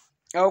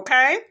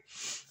 Okay?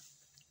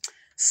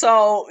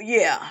 So,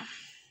 yeah.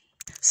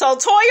 So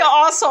Toya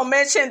also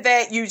mentioned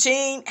that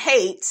Eugene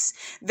hates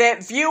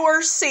that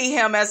viewers see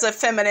him as a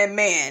feminine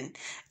man.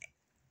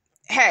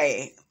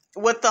 Hey,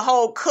 with the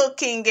whole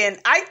cooking, and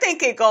I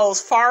think it goes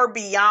far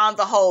beyond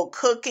the whole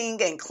cooking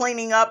and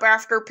cleaning up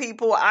after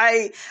people.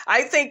 I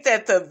think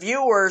that the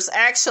viewers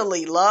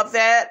actually love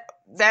that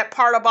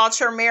part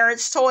about your marriage,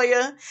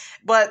 Toya.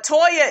 But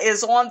Toya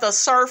is on the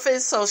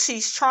surface, so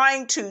she's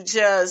trying to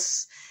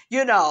just,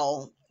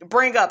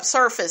 bring up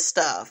surface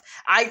stuff.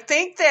 I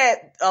think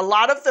that a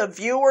lot of the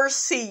viewers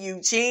see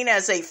Eugene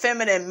as a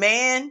feminine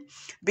man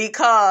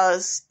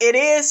because it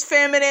is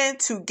feminine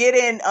to get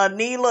in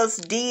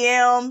Anila's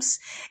DMs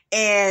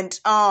and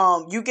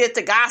you get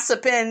to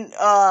gossiping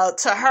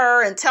to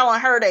her and telling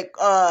her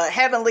that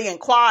Heavenly and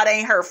Quad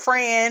ain't her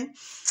friend.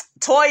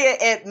 Toya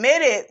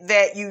admitted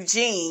that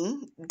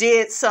Eugene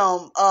did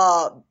some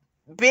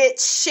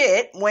bitch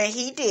shit when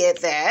he did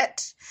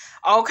that.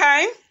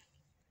 Okay?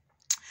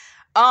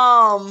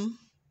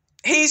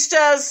 He's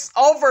just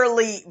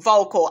overly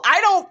vocal.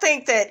 I don't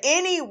think that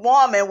any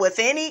woman with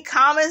any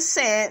common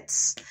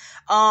sense,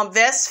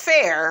 that's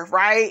fair,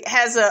 right,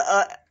 has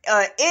a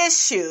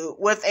issue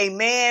with a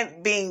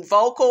man being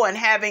vocal and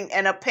having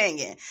an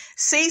opinion.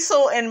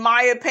 Cecil, in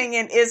my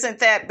opinion, isn't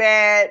that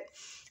bad.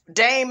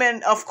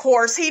 Damon, of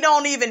course, he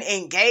don't even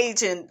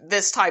engage in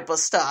this type of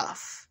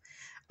stuff.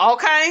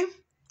 Okay?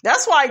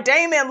 That's why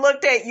Damon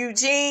looked at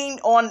Eugene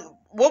on,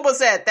 what was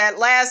that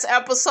last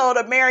episode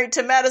of Married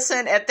to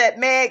Medicine at that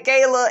Med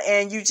Gala,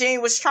 and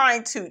Eugene was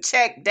trying to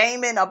check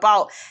Damon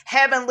about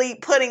Heavenly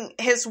putting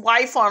his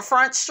wife on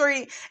Front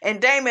Street,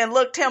 and Damon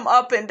looked him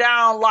up and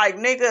down like,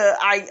 nigga,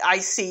 I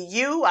see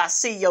you, I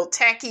see your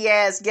tacky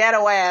ass,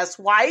 ghetto ass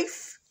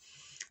wife.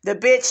 The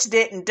bitch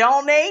didn't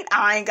donate.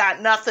 I ain't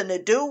got nothing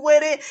to do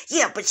with it.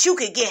 Yeah, but you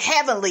could get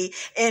Heavenly.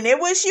 And it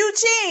was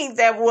Eugene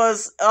that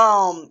was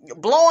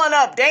blowing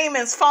up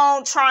Damon's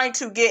phone trying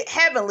to get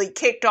Heavenly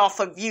kicked off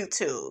of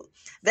YouTube.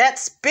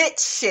 That's bitch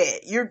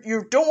shit.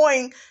 You're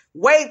doing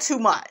way too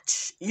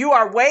much. You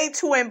are way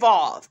too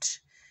involved.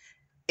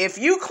 If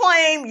you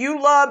claim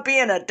you love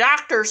being a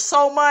doctor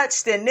so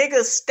much, then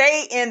niggas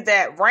stay in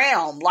that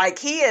realm. Like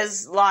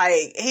he's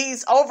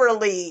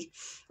overly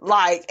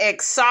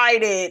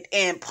excited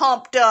and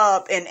pumped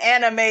up and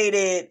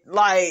animated.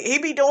 Like, he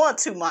be doing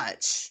too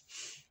much.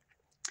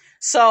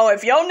 So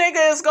if your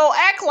nigga is go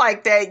act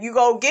like that, you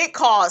go get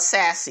called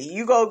sassy.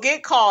 You go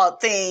get called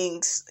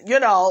things,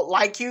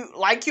 like you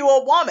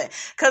a woman.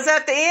 Cause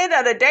at the end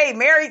of the day,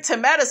 Married to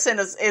Medicine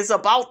is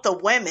about the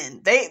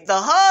women. The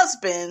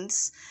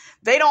husbands,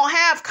 they don't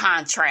have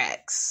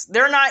contracts.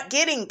 They're not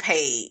getting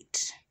paid.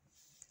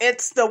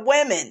 It's the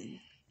women.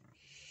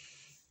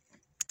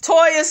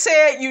 Toya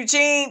said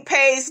Eugene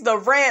pays the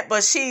rent,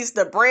 but she's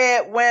the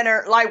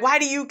breadwinner. Like, why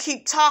do you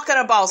keep talking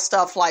about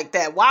stuff like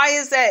that? Why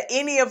is that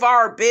any of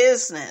our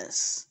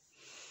business?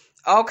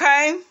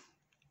 Okay?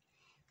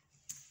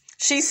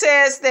 She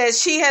says that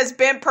she has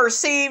been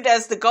perceived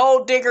as the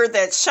gold digger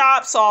that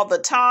shops all the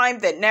time,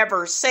 that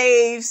never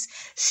saves.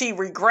 She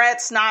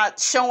regrets not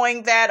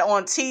showing that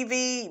on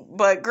TV.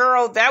 But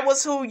girl, that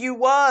was who you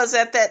was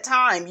at that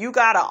time. You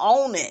gotta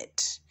own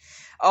it.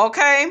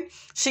 Okay?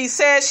 She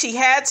says she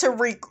had to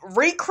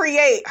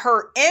recreate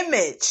her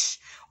image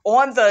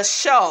on the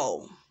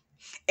show.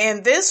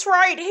 And this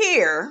right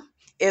here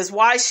is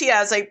why she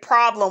has a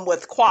problem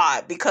with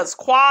Quad. Because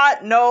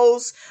Quad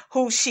knows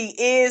who she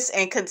is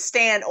and can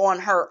stand on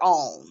her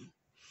own.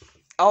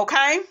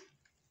 Okay?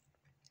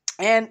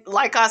 And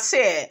like I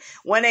said,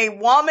 when a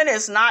woman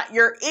is not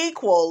your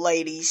equal,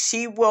 ladies,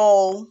 she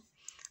will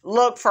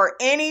look for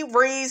any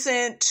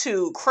reason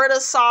to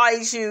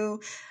criticize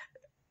you,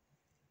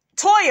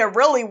 Toya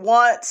really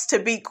wants to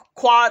be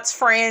Quad's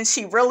friend.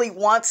 She really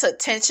wants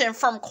attention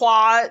from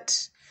Quad.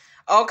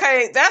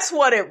 Okay, that's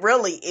what it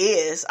really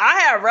is. I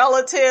have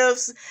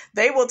relatives,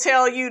 they will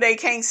tell you they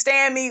can't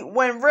stand me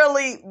when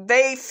really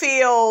they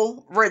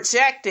feel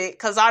rejected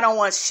because I don't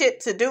want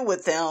shit to do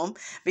with them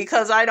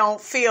because I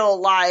don't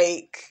feel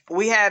like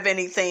we have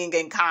anything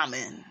in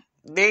common.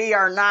 They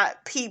are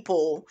not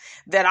people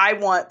that I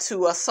want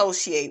to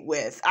associate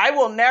with. I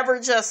will never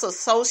just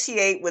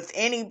associate with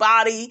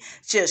anybody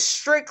just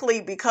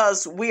strictly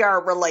because we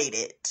are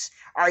related.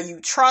 Are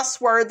you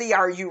trustworthy?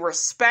 Are you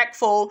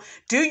respectful?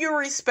 Do you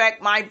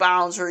respect my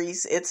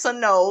boundaries? It's a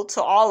no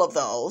to all of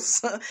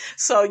those.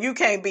 So you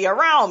can't be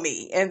around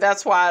me. And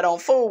that's why I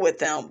don't fool with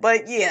them.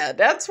 But yeah,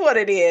 that's what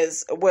it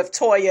is with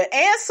Toya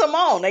and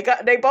Simone.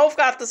 They both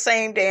got the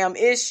same damn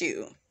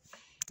issue.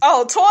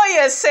 Oh,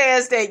 Toya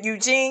says that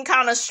Eugene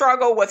kind of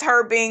struggled with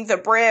her being the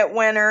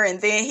breadwinner,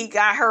 and then he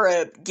got her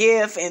a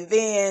gift, and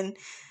then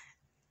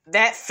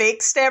that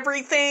fixed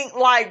everything.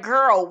 Like,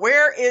 girl,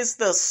 where is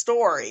the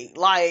story?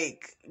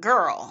 Like,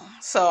 girl.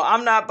 So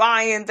I'm not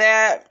buying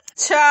that.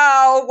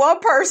 Child, one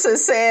person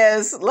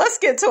says, let's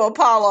get to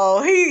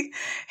Apollo. He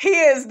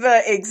is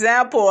the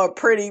example of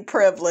pretty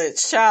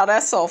privilege. Child,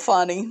 that's so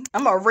funny.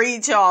 I'm going to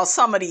read y'all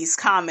some of these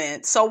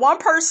comments. So one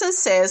person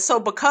says, so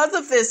because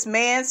of this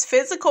man's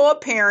physical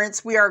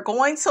appearance, we are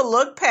going to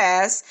look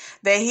past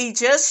that he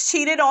just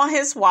cheated on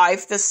his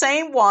wife, the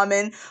same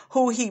woman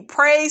who he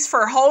praised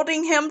for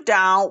holding him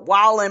down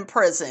while in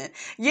prison.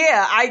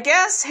 Yeah, I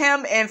guess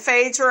him and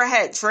Phaedra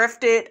had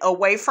drifted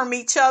away from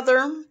each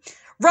other.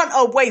 Run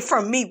away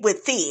from me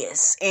with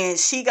this. And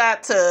she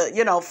got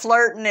to,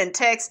 flirting and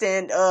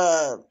texting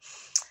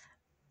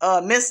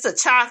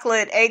Mr.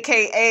 Chocolate,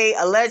 aka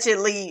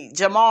allegedly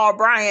Jamal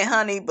Bryant,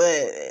 honey,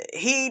 but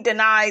he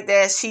denied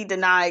that, she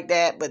denied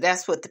that, but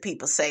that's what the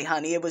people say,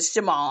 honey. It was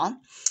Jamal.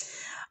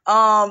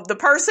 The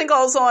person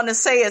goes on to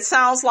say, it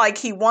sounds like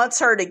he wants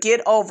her to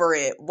get over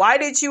it. Why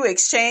did you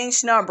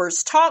exchange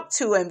numbers, talk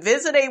to and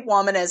visit a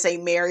woman as a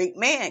married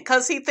man?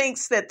 Because he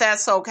thinks that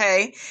that's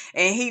okay.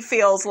 And he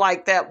feels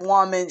like that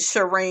woman,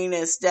 Shireen,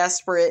 is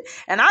desperate.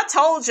 And I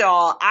told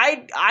y'all,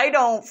 I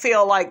don't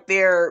feel like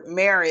their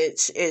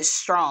marriage is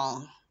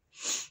strong.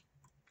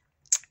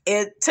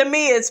 To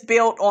me, it's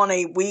built on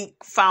a weak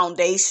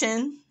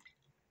foundation.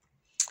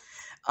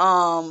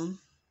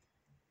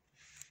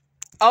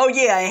 Oh,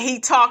 yeah, and he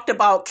talked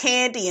about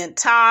Candy and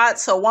Todd.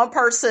 So one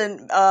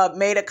person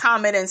made a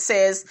comment and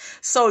says,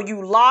 so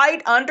you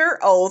lied under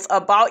oath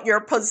about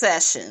your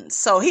possessions.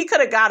 So he could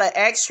have got an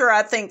extra,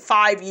 I think,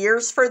 5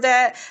 years for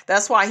that.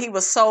 That's why he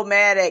was so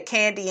mad at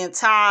Candy and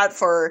Todd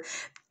for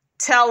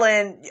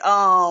telling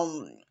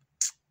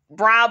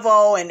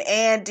Bravo and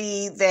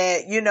Andy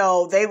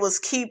that, they was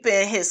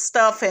keeping his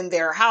stuff in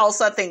their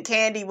house. I think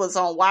Candy was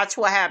on Watch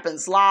What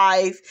Happens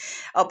Live.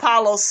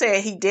 Apollo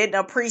said he didn't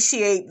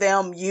appreciate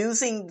them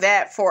using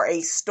that for a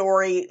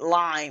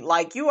storyline.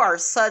 Like, you are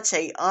such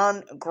a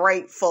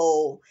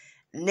ungrateful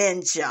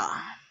ninja.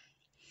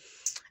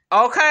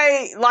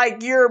 Okay?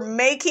 Like, you're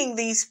making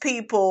these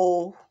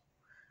people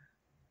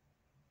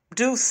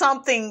do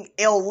something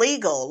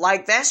illegal.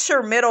 Like, that's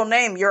your middle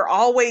name. You're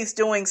always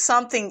doing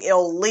something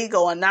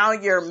illegal, and now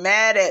you're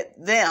mad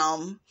at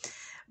them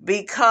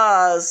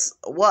because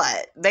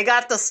what? They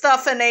got the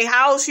stuff in their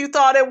house. You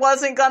thought it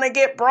wasn't going to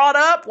get brought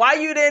up? Why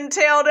you didn't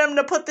tell them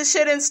to put the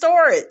shit in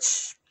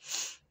storage?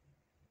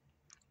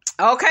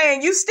 Okay,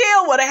 and you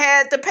still would have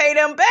had to pay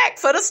them back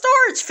for the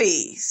storage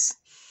fees.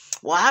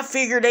 Well, I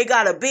figured they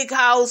got a big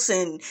house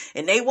and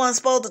they weren't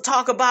supposed to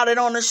talk about it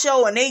on the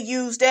show, and they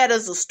used that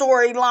as a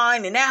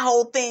storyline, and that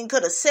whole thing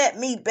could have set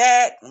me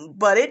back,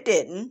 but it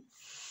didn't.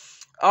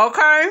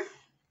 Okay?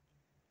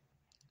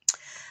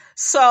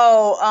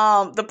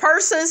 So, the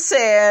person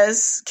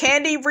says,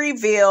 Candy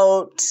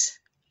revealed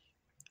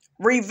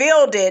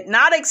it,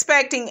 not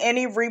expecting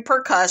any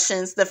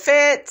repercussions. The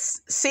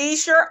feds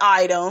seized your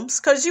items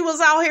because you was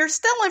out here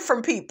stealing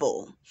from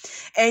people.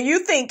 And you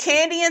think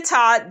Candy and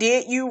Todd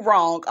did you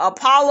wrong.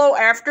 Apollo,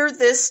 after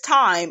this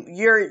time,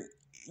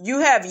 you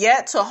have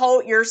yet to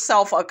hold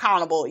yourself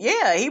accountable.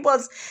 Yeah, he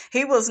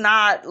was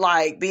not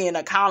like being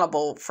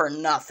accountable for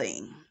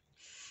nothing.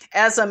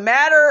 As a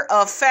matter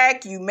of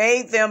fact, you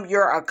made them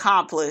your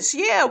accomplice.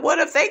 Yeah, what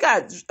if they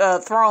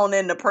got thrown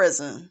into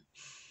prison?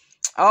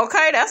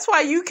 Okay, that's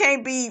why you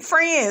can't be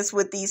friends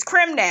with these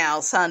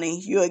criminals,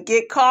 honey. You'll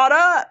get caught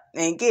up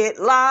and get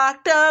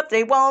locked up.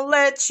 They won't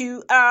let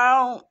you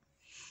out.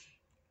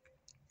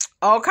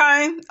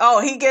 Okay. Oh,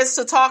 he gets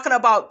to talking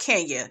about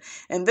Kenya.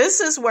 And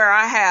this is where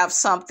I have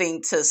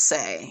something to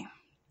say.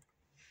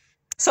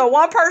 So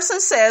one person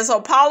says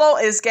Apollo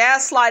is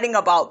gaslighting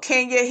about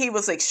Kenya. He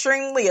was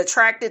extremely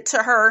attracted to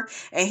her,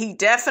 and he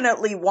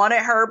definitely wanted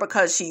her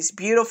because she's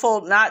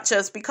beautiful, not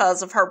just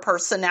because of her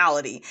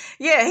personality.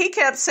 Yeah, he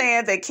kept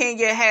saying that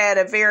Kenya had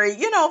a very,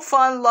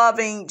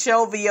 fun-loving,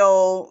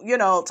 jovial,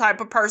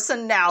 type of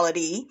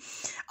personality.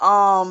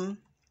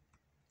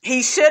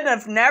 He shouldn't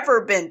have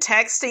never been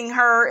texting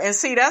her. And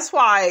see, that's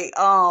why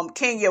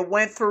Kenya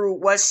went through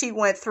what she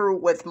went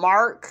through with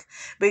Mark,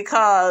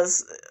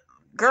 because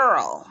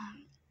girl,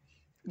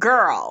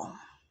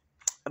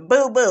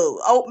 boo-boo,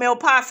 oatmeal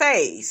pie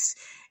face,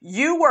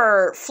 you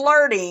were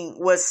flirting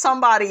with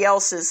somebody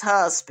else's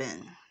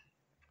husband.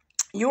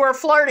 You were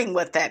flirting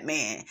with that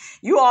man.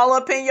 You all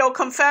up in your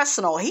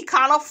confessional. He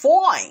kind of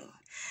fine.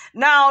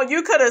 Now,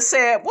 you could have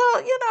said,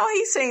 well,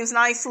 he seems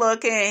nice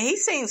looking. He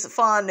seems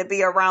fun to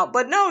be around.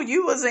 But no,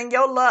 you was in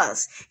your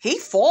lust. He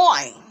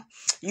fine.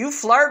 You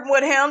flirting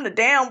with him. The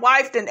damn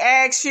wife done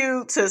asked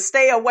you to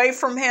stay away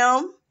from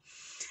him.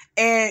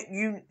 And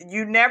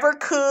you never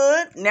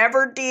could,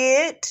 never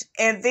did.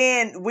 And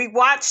then we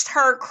watched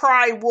her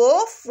cry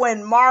wolf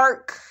when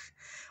Mark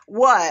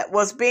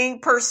was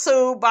being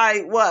pursued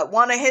by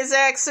one of his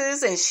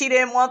exes, and she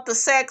didn't want the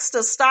sex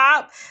to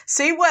stop.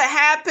 See what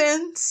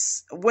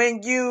happens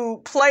when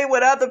you play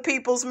with other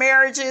people's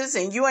marriages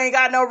and you ain't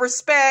got no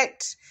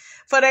respect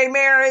for their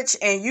marriage,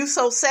 and you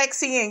so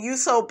sexy and you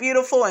so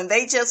beautiful and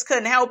they just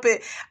couldn't help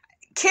it.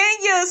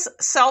 Kenya's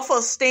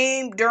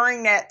self-esteem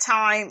during that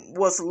time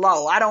was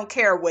low. I don't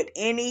care what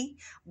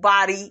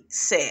anybody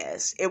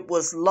says. It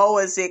was low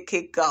as it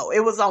could go.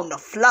 It was on the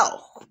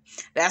floor.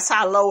 That's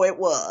how low it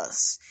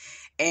was.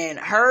 And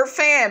her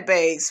fan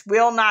base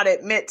will not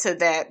admit to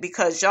that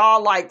because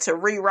y'all like to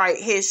rewrite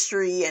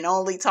history and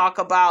only talk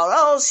about,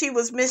 oh, she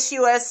was Miss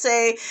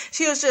USA.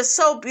 She was just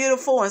so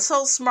beautiful and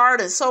so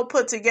smart and so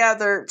put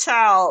together.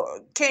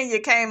 Child, Kenya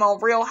came on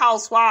Real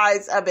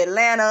Housewives of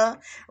Atlanta,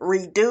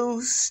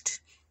 reduced,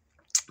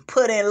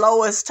 put in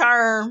lowest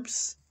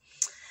terms.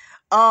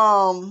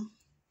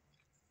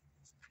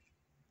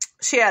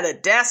 She had a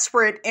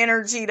desperate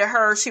energy to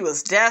her. She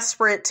was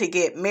desperate to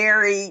get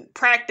married,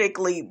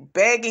 practically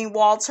begging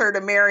Walter to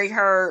marry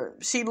her.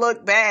 She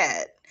looked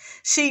bad.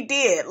 She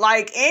did.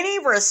 Like,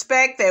 any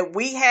respect that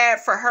we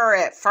had for her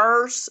at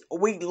first,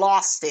 we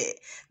lost it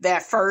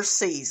that first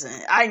season.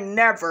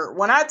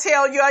 When I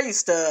tell you, I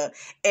used to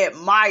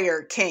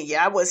admire Kenya.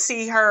 I would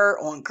see her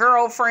on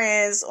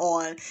Girlfriends,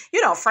 on,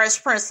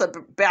 Fresh Prince of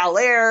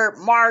Bel-Air,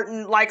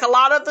 Martin, like a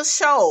lot of the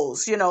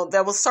shows,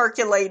 that was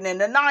circulating in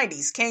the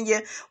 90s.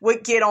 Kenya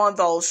would get on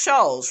those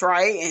shows,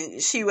 right?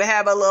 And she would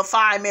have a little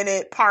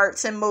 5-minute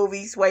parts in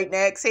movies. Waiting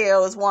to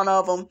Exhale is one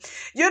of them.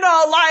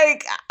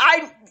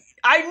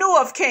 I knew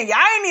of Kenya.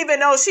 I didn't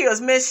even know she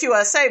was Miss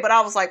USA, but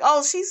I was like,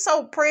 oh, she's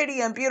so pretty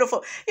and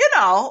beautiful. You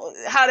know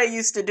how they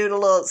used to do the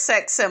little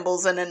sex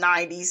symbols in the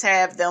 90s,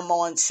 have them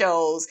on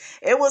shows.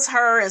 It was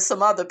her and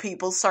some other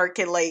people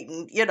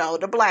circulating,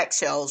 the black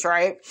shows,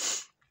 right?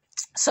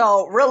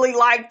 So really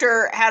liked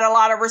her, had a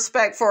lot of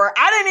respect for her.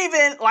 I didn't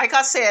even, like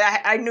I said,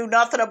 I knew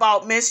nothing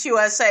about Miss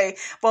USA,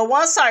 but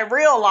once I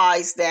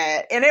realized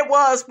that, and it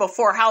was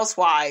before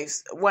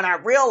Housewives, when I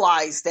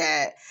realized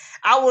that,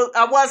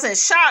 I wasn't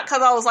shocked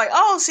because I was like,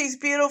 oh, she's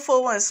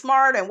beautiful and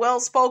smart and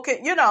well-spoken,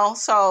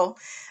 so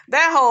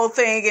that whole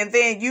thing. And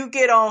then you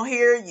get on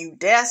here, you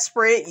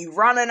desperate, you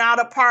running out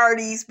of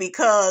parties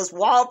because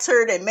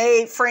Walter had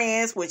made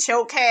friends with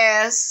your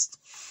cast.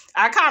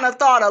 I kind of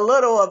thought a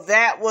little of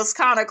that was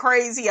kind of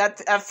crazy.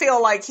 I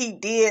feel like he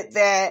did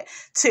that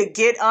to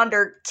get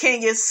under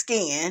Kenya's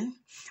skin.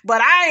 But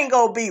I ain't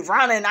gonna be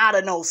running out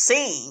of no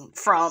scene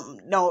because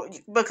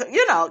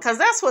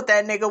that's what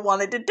that nigga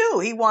wanted to do.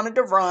 He wanted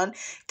to run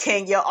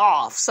Kenya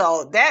off.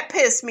 So that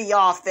pissed me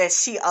off that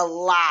she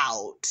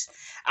allowed.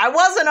 I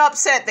wasn't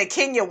upset that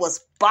Kenya was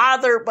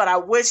bothered, but I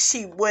wish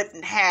she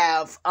wouldn't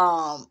have,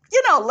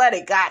 let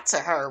it got to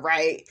her,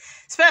 right?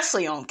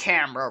 Especially on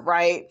camera,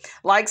 right?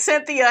 Like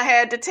Cynthia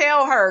had to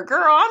tell her,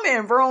 girl, I'm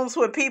in rooms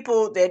with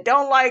people that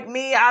don't like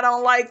me. I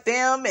don't like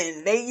them.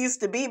 And they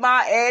used to be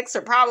my ex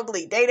or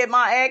probably dated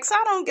my ex.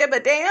 I don't give a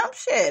damn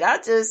shit.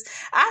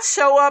 I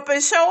show up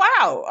and show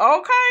out.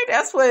 Okay.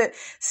 That's what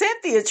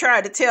Cynthia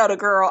tried to tell the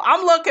girl.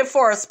 I'm looking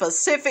for a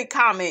specific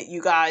comment,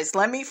 you guys.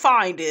 Let me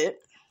find it.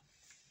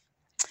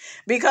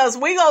 Because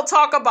we gonna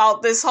talk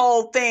about this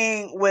whole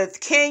thing with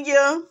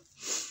Kenya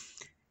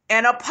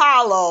and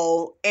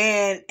Apollo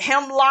and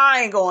him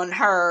lying on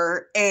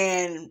her,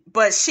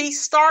 but she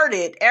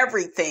started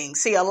everything.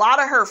 See, a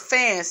lot of her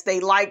fans, they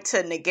like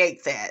to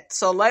negate that.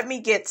 So let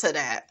me get to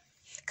that.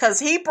 Because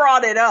he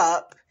brought it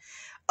up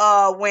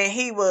when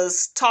he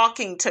was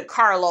talking to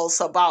Carlos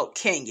about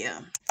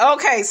Kenya.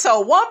 Okay,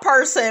 so one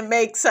person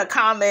makes a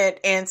comment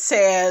and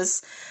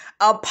says,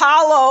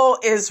 Apollo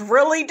is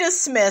really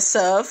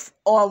dismissive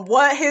on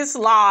what his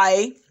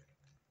lie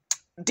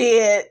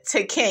did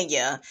to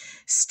Kenya.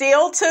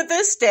 Still to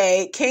this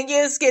day, Kenya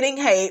is getting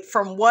hate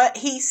from what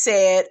he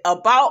said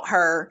about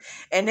her,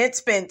 and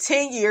it's been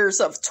 10 years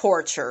of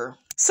torture.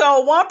 So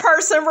one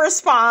person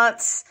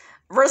responds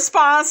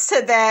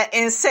to that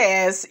and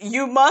says,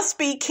 you must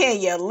be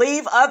Kenya.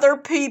 Leave other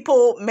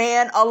people,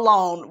 man,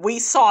 alone. We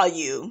saw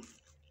you.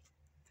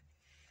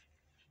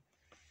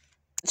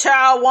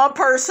 Child, one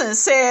person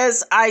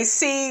says, I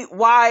see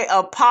why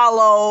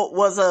Apollo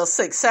was a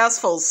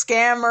successful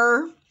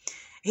scammer.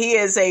 He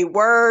is a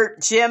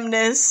word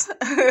gymnast.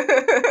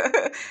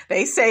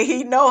 They say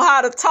he know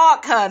how to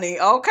talk, honey.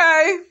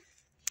 Okay.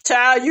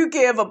 Child, you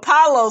give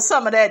Apollo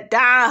some of that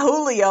Don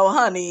Julio,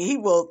 honey. He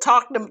will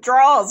talk them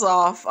draws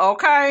off.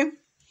 Okay.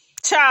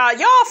 Child,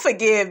 y'all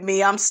forgive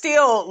me. I'm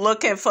still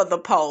looking for the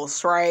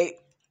post, right?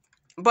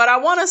 But I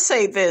want to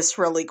say this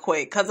really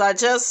quick because I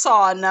just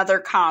saw another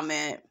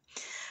comment.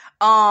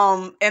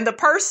 And the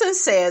person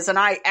says, and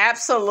I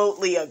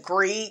absolutely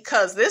agree,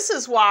 because this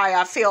is why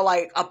I feel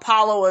like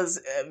Apollo is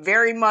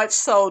very much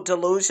so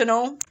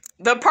delusional.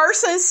 The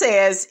person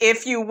says,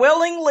 if you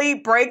willingly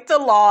break the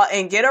law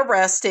and get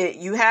arrested,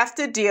 you have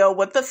to deal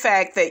with the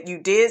fact that you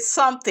did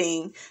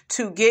something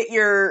to get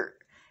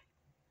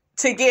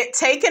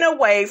taken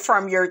away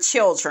from your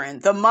children.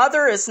 The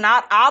mother is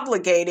not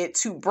obligated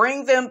to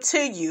bring them to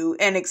you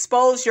and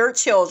expose your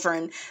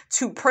children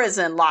to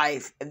prison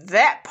life.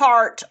 That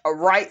part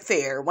right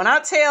there. When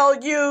I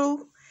tell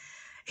you,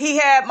 he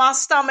had my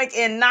stomach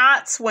in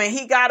knots when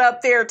he got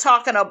up there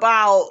talking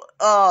about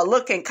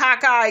looking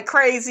cockeyed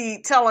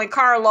crazy, telling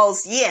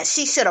Carlos, yeah,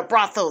 she should have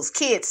brought those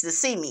kids to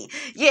see me.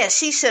 Yeah,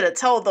 she should have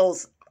told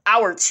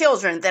our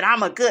children that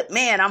I'm a good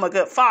man, I'm a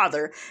good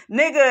father.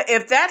 Nigga,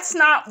 if that's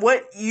not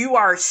what you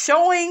are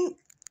showing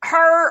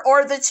her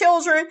or the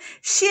children,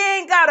 she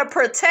ain't gotta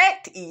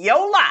protect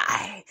your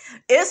lie.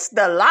 It's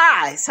the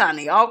lies,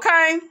 honey,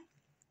 okay?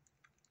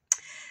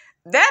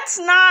 That's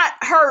not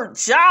her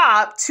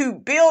job to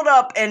build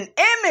up an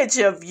image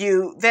of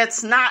you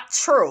that's not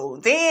true.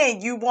 Then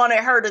you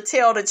wanted her to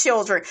tell the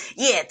children,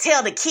 yeah,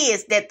 tell the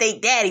kids that they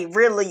daddy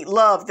really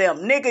loved them.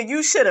 Nigga,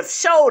 you should have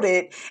showed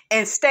it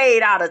and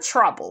stayed out of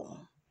trouble.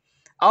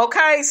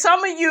 Okay,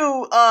 some of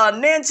you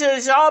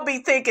ninjas, y'all be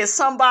thinking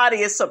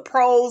somebody is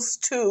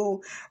supposed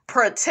to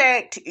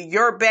protect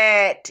your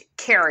bad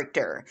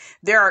character.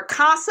 There are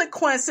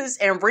consequences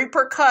and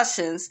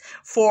repercussions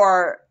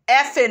for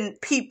effing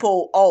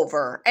people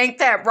over. Ain't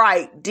that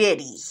right,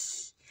 Diddy?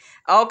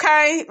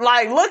 Okay,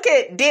 like look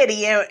at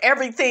Diddy and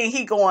everything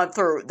he going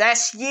through.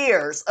 That's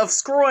years of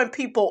screwing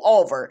people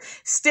over,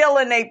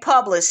 stealing their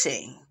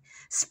publishing,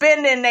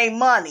 spending their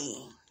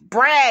money,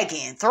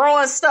 bragging,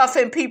 throwing stuff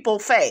in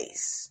people's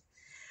face.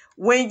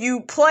 When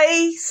you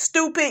play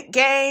stupid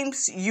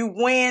games, you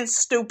win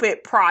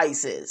stupid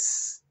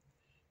prizes.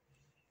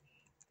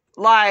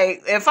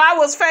 Like, if I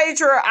was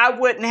Phaedra, I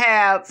wouldn't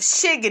have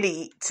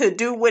shiggity to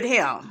do with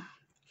him.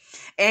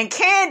 And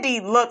Candy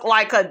looked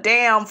like a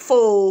damn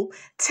fool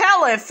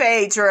telling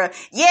Phaedra,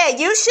 yeah,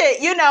 you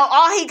should,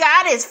 all he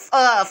got is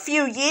a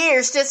few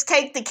years. Just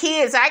take the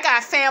kids. I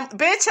got family.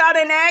 Bitch, I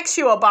didn't ask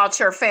you about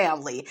your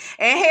family.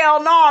 And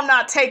hell no, I'm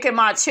not taking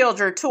my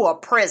children to a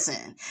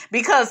prison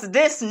because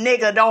this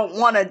nigga don't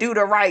want to do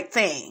the right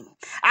thing.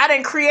 I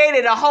done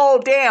created a whole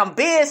damn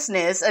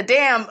business, a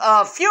damn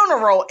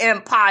funeral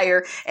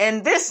empire,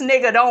 and this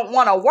nigga don't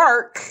want to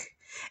work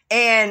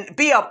and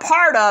be a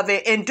part of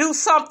it and do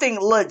something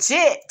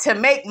legit to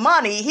make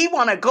money. He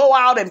want to go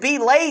out and be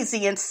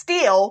lazy and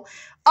steal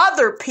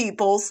other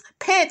people's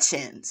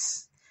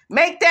pensions.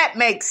 Make that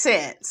make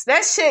sense.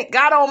 That shit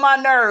got on my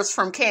nerves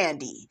from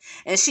Candy.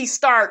 And she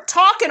started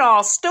talking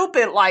all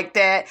stupid like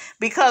that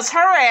because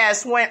her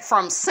ass went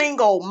from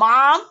single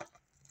mom.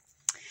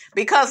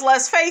 Because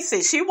let's face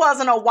it, she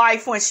wasn't a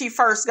wife when she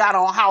first got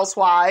on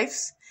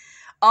Housewives.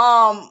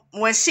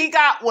 When she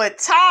got with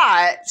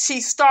Todd,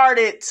 she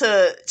started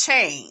to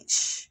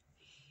change.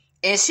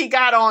 And she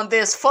got on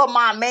this for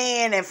my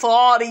man and for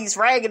all these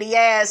raggedy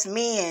ass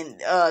men,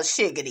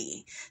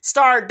 shiggity.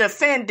 Started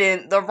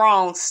defending the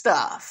wrong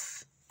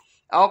stuff.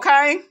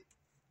 Okay?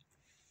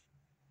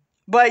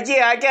 But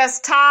yeah, I guess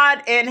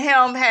Todd and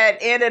him had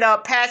ended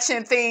up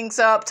patching things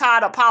up.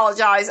 Todd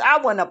apologized. I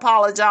wouldn't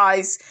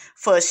apologize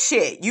for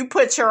shit. You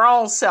put your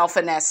own self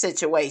in that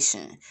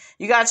situation.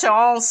 You got your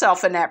own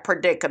self in that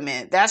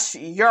predicament. That's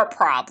your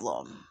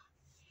problem.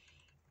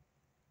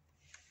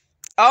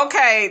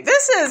 Okay,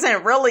 this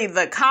isn't really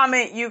the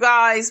comment, you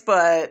guys,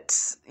 but,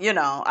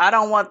 I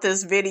don't want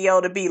this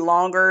video to be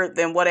longer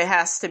than what it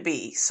has to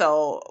be.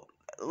 So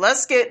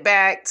let's get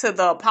back to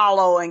the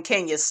Apollo and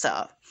Kenya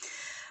stuff.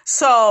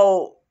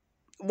 So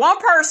one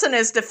person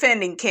is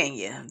defending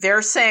Kenya.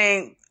 They're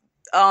saying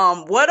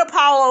what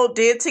Apollo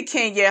did to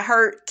Kenya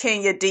hurt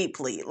Kenya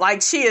deeply.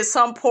 Like she is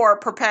some poor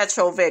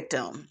perpetual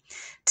victim.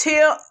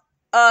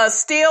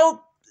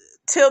 Still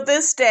till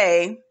this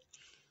day,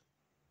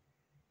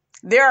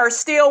 there are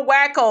still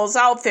wackos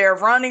out there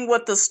running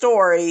with the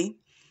story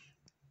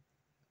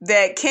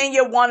that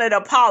Kenya wanted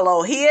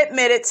Apollo. He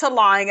admitted to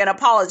lying and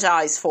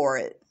apologized for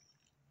it.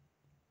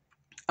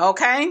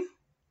 Okay?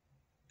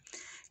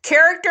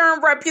 Character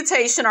and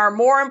reputation are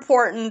more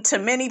important to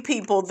many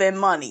people than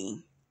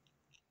money.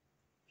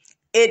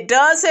 It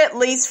does, at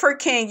least for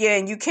Kenya,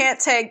 and you can't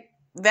take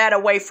that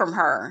away from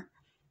her.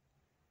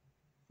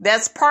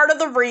 That's part of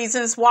the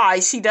reasons why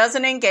she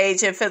doesn't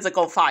engage in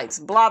physical fights.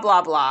 Blah,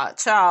 blah, blah.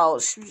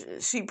 Child,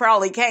 she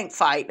probably can't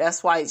fight.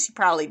 That's why she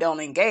probably don't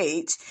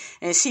engage.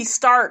 And she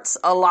starts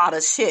a lot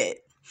of shit.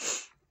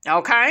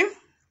 Okay?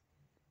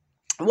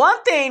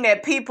 One thing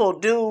that people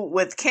do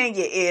with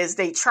Kenya is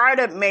they try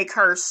to make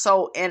her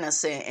so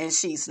innocent, and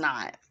she's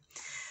not.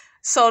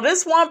 So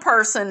this one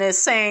person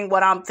is saying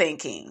what I'm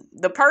thinking.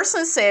 The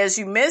person says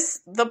you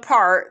missed the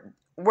part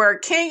where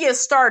Kenya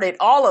started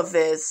all of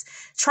this,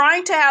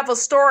 trying to have a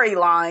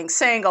storyline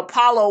saying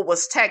Apollo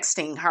was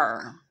texting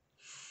her.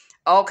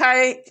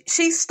 Okay?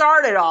 She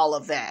started all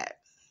of that.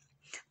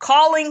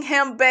 Calling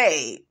him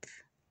babe.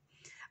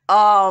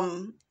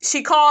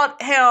 She called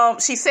him,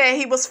 she said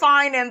he was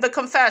fine in the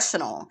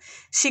confessional.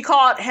 She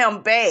called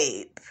him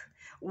babe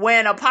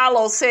when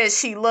Apollo said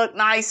she looked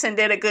nice and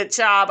did a good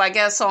job, I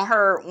guess, on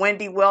her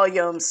Wendy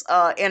Williams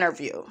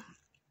interview.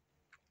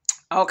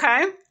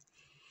 Okay?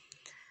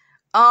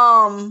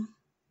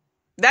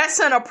 That's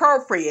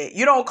inappropriate.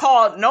 You don't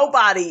call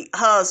nobody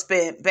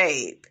husband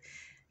babe.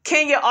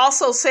 Kenya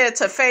also said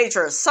to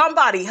Phaedra,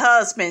 somebody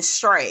husband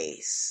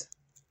strays.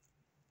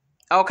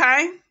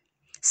 Okay?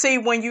 See,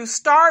 when you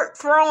start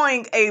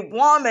throwing a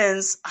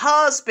woman's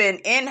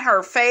husband in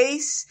her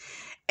face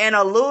and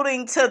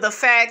alluding to the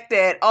fact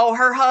that, oh,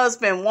 her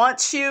husband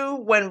wants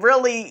you, when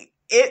really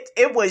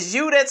it was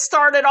you that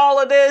started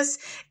all of this.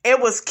 It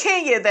was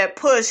Kenya that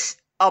pushed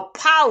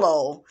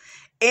Apollo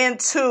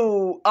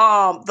into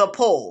the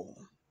pool.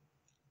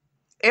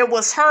 It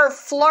was her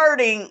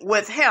flirting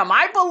with him.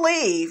 I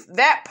believe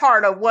that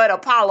part of what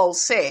Apollo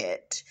said.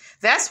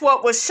 That's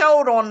what was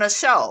showed on the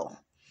show.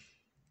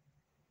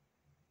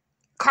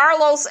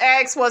 Carlos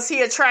asked, was he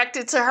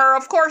attracted to her?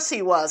 Of course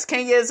he was.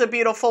 Kenya is a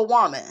beautiful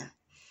woman.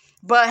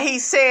 But he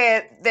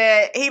said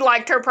that he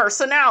liked her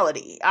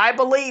personality. I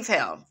believe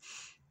him.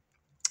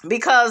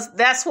 Because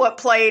that's what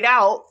played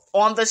out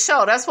on the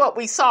show. That's what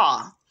we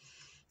saw.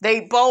 They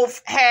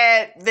both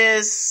had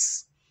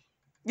this,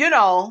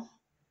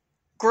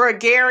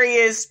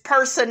 gregarious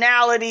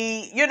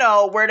personality,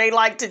 where they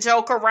like to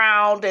joke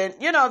around. And,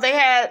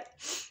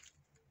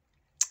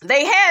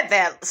 they had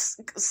that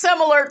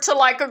similar to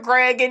like a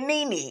Greg and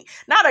Nene.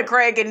 Not a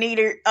Greg and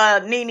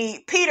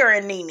Nene, Peter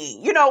and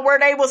Nene, where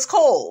they was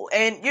cool.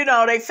 And,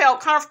 they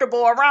felt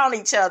comfortable around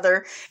each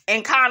other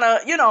and kind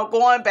of,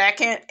 going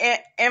back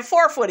and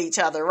forth with each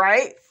other,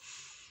 right?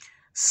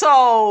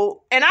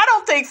 So, and I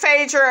don't think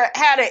Phaedra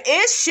had an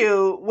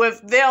issue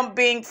with them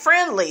being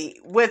friendly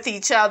with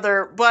each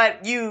other,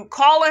 but you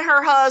calling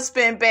her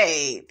husband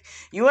babe,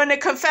 you in the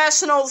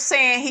confessional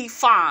saying he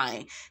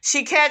fine.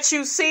 She catch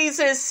you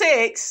season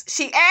 6.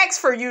 She asked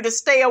for you to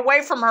stay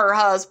away from her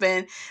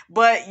husband,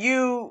 but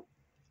you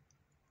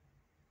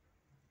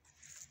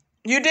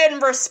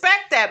didn't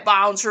respect that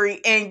boundary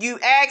and you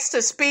asked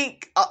to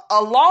speak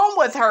alone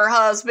with her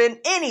husband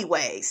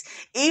anyways.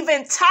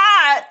 Even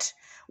Todd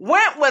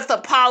went with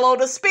Apollo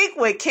to speak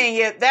with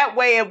Kenya. That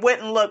way it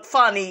wouldn't look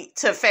funny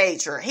to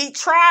Phaedra. He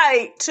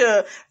tried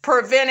to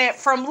prevent it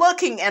from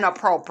looking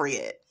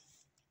inappropriate.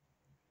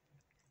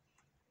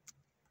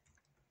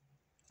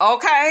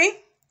 Okay?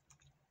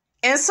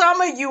 And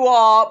some of you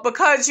all,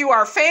 because you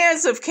are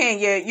fans of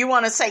Kenya, you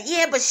want to say,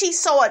 yeah, but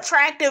she's so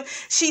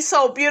attractive. She's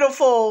so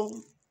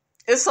beautiful.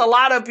 It's a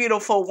lot of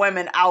beautiful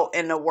women out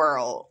in the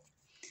world.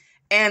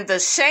 And the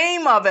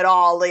shame of it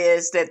all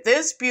is that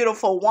this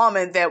beautiful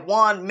woman that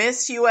won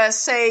Miss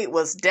USA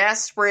was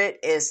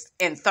desperate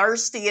and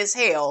thirsty as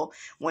hell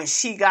when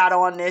she got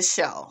on this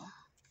show.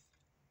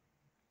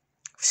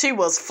 She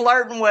was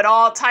flirting with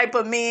all type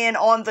of men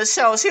on the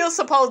show. She was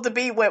supposed to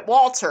be with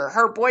Walter,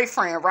 her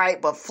boyfriend,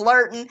 right? But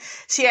flirting.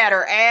 She had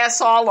her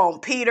ass all on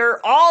Peter.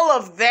 All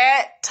of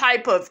that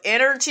type of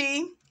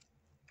energy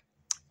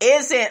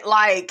isn't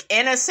like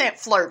innocent,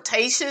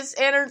 flirtatious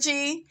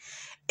energy.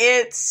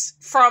 It's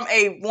from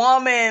a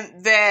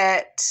woman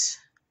that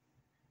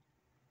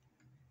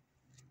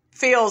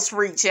feels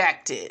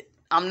rejected.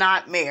 I'm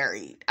not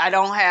married. I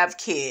don't have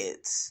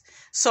kids.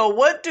 So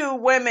what do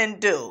women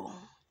do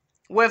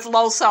with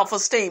low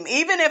self-esteem?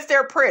 Even if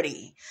they're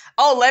pretty.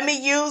 Oh, let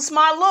me use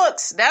my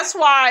looks. That's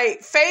why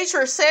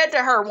Phaedra said to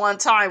her one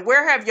time,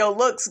 where have your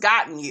looks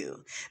gotten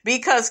you?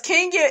 Because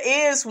Kenya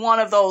is one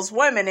of those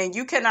women, and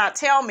you cannot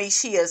tell me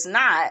she is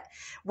not,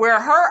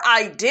 where her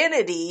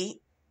identity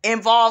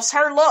involves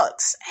her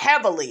looks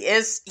heavily.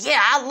 It's,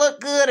 yeah, I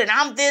look good and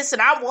I'm this and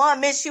I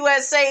won Miss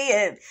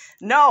USA. And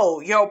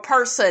no, your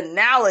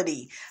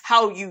personality,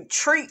 how you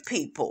treat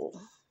people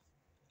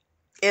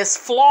is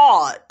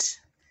flawed.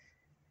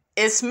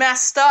 It's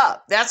messed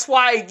up. That's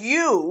why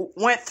you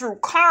went through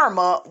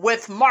karma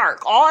with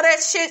Mark. All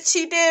that shit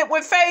she did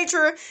with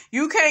Phaedra,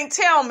 you can't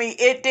tell me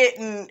it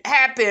didn't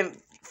happen.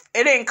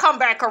 It didn't come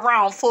back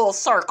around full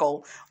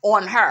circle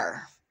on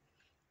her.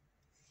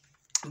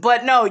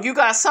 But no, you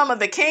got some of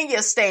the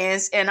Kenya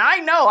stands, and I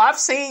know I've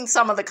seen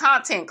some of the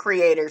content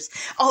creators.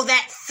 Oh,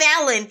 that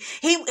felon,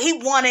 he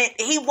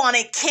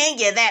wanted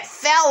Kenya, that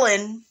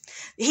felon.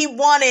 He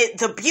wanted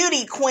the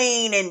beauty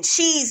queen, and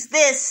she's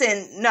this,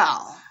 and no.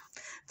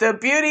 The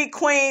beauty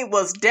queen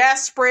was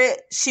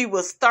desperate. She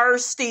was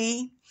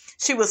thirsty.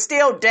 She was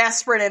still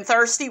desperate and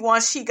thirsty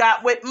once she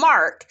got with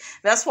Mark.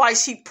 That's why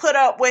she put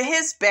up with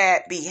his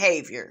bad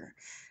behavior.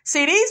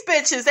 See, these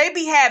bitches, they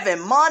be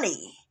having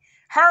money.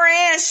 Her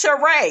and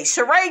Sheree.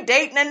 Sheree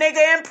dating a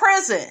nigga in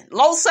prison.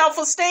 Low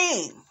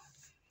self-esteem.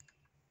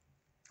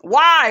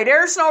 Why?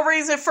 There's no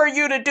reason for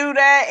you to do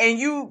that. And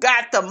you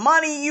got the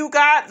money you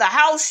got, the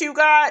house you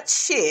got.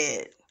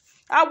 Shit.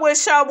 I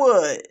wish I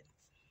would.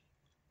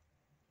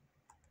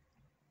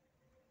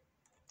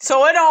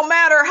 So it don't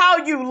matter how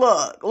you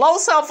look. Low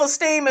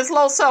self-esteem is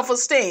low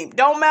self-esteem.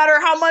 Don't matter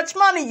how much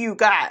money you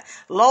got.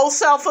 Low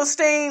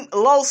self-esteem,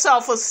 low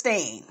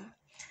self-esteem.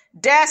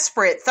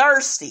 Desperate,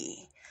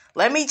 thirsty.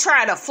 Let me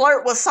try to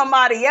flirt with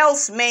somebody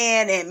else,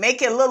 man, and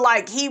make it look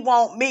like he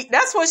won't me.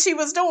 That's what she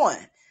was doing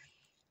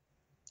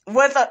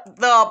with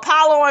the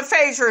Apollo and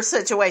Phaedra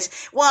situation.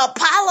 Well,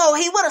 Apollo,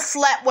 he would have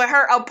slept with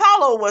her.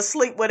 Apollo would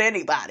sleep with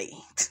anybody.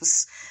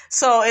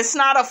 So it's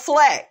not a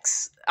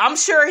flex. I'm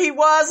sure he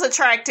was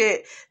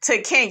attracted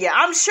to Kenya.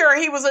 I'm sure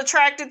he was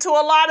attracted to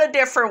a lot of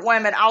different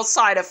women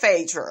outside of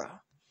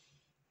Phaedra.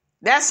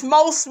 That's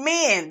most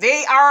men.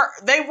 They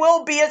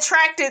will be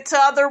attracted to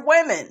other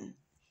women.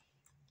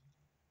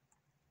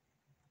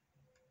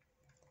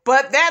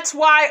 But that's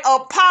why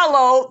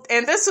Apollo,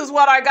 and this is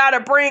what I got to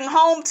bring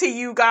home to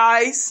you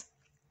guys.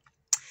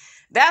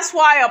 That's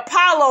why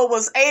Apollo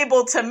was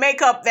able to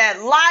make up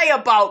that lie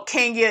about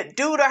Kenya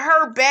due to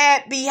her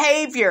bad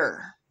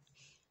behavior.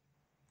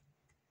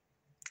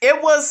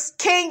 It was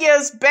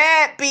Kenya's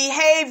bad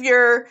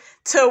behavior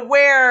to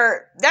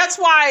where, that's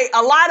why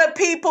a lot of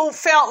people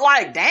felt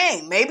like,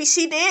 dang, maybe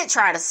she did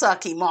try to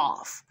suck him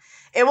off.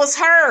 It was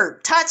her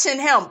touching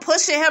him,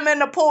 pushing him in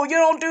the pool. You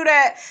don't do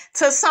that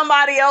to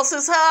somebody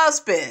else's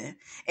husband.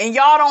 And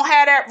y'all don't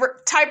have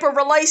that type of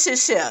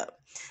relationship.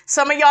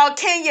 Some of y'all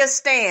Kenya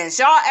stans,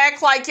 y'all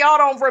act like y'all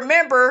don't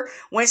remember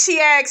when she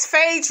asked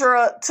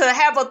Phaedra to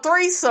have a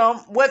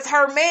threesome with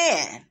her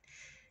man.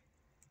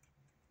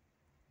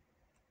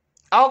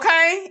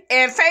 Okay?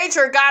 And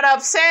Phaedra got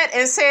upset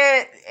and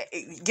said,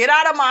 get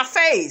out of my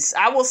face.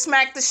 I will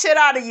smack the shit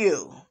out of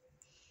you.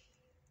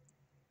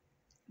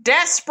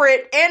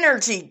 Desperate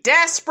energy,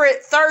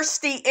 desperate,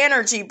 thirsty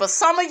energy. But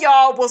some of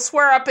y'all will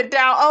swear up and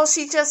down, oh,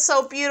 she's just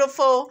so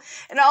beautiful.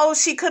 And oh,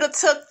 she could have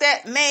took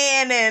that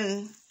man.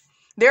 And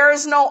there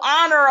is no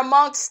honor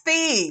amongst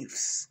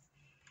thieves.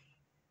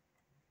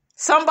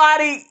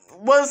 Somebody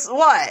was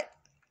what?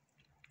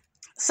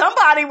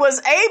 Somebody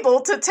was able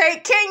to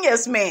take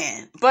Kenya's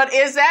man. But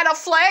is that a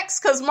flex?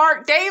 Because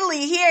Mark Daly,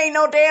 he ain't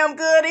no damn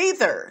good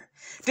either.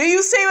 Do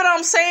you see what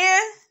I'm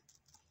saying?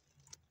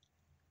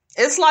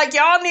 It's like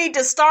y'all need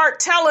to start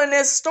telling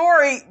this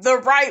story the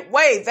right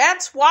way.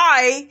 That's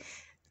why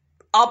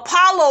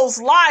Apollo's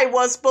lie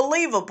was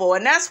believable.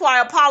 And that's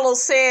why Apollo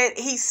said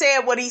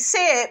what he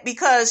said,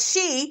 because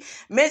she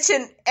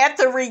mentioned at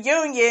the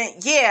reunion,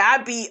 yeah,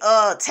 I'd be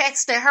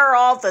texting her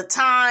all the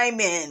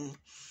time. And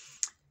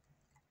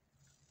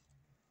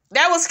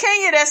that was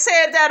Kenya that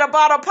said that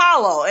about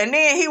Apollo. And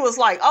then he was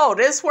like, oh,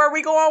 this where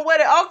we going with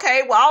it?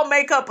 Okay, well, I'll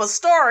make up a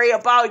story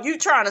about you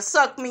trying to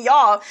suck me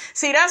off.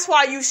 See, that's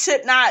why you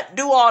should not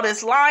do all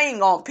this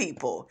lying on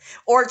people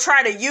or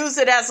try to use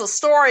it as a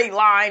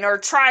storyline or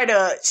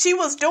she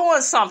was doing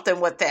something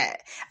with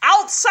that.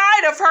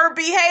 Outside of her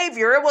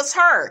behavior, it was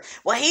her.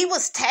 Well, he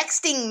was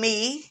texting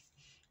me.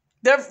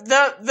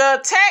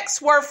 The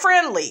texts were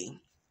friendly.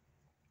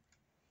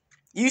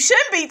 You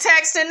shouldn't be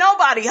texting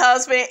nobody,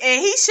 husband,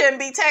 and he shouldn't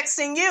be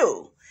texting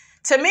you.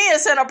 To me,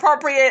 it's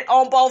inappropriate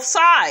on both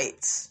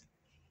sides.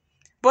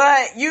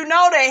 But you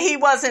know that he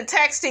wasn't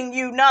texting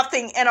you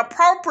nothing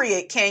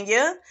inappropriate,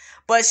 Kenya.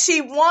 But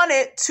she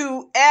wanted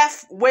to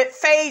F with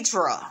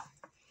Phaedra.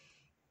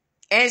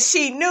 And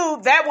she knew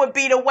that would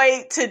be the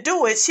way to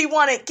do it. She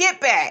wanted get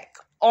back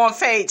on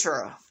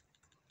Phaedra.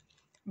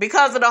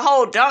 Because of the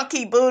whole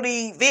donkey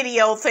booty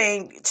video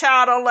thing.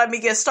 Child, don't let me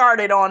get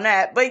started on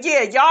that. But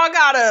yeah, y'all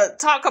gotta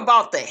talk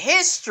about the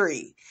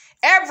history.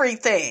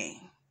 Everything.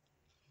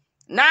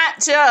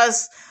 Not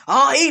just,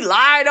 oh, he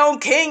lied on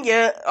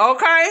Kenya.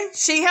 Okay?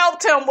 She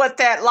helped him with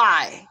that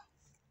lie.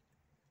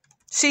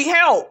 She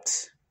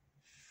helped.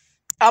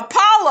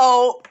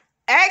 Apollo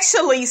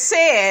actually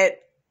said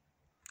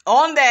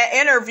on that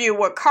interview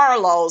with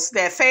Carlos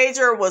that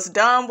Phaedra was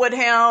done with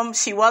him.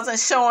 She wasn't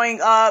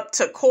showing up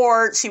to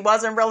court. She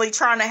wasn't really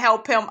trying to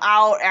help him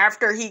out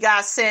after he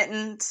got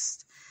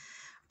sentenced.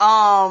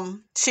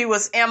 She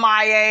was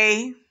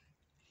MIA.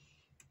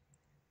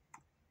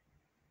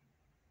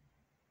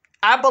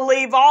 I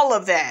believe all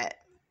of that.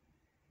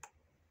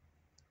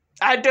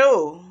 I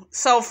do.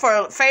 So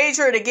for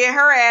Phaedra to get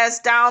her ass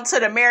down to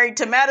the Married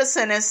to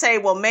Medicine and say,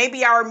 well,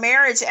 maybe our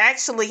marriage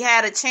actually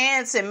had a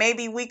chance and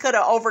maybe we could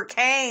have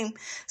overcame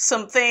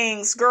some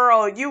things.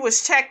 Girl, you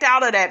was checked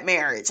out of that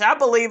marriage. I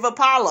believe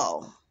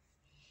Apollo.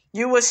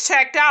 You was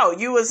checked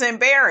out. You was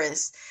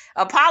embarrassed.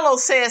 Apollo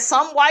said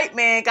some white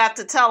man got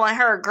to telling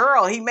her,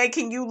 girl, he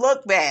making you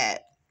look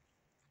bad.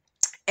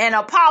 And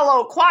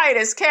Apollo, quiet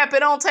as kept. It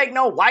don't take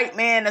no white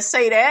man to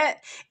say that.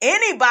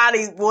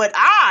 Anybody with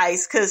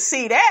eyes could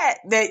see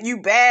that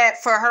you bad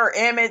for her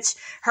image,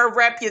 her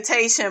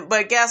reputation.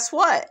 But guess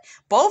what?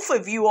 Both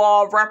of you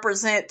all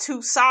represent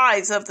two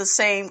sides of the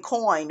same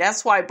coin.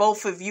 That's why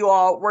both of you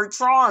all were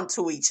drawn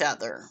to each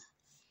other.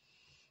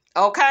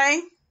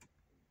 Okay?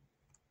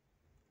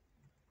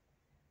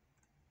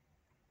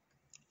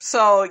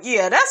 So,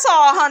 yeah, that's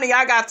all, honey,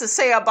 I got to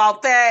say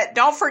about that.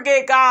 Don't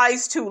forget,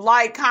 guys, to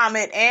like,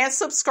 comment, and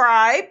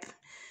subscribe.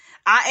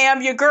 I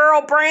am your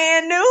girl,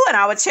 brand new, and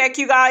I will check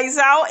you guys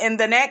out in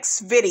the next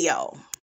video.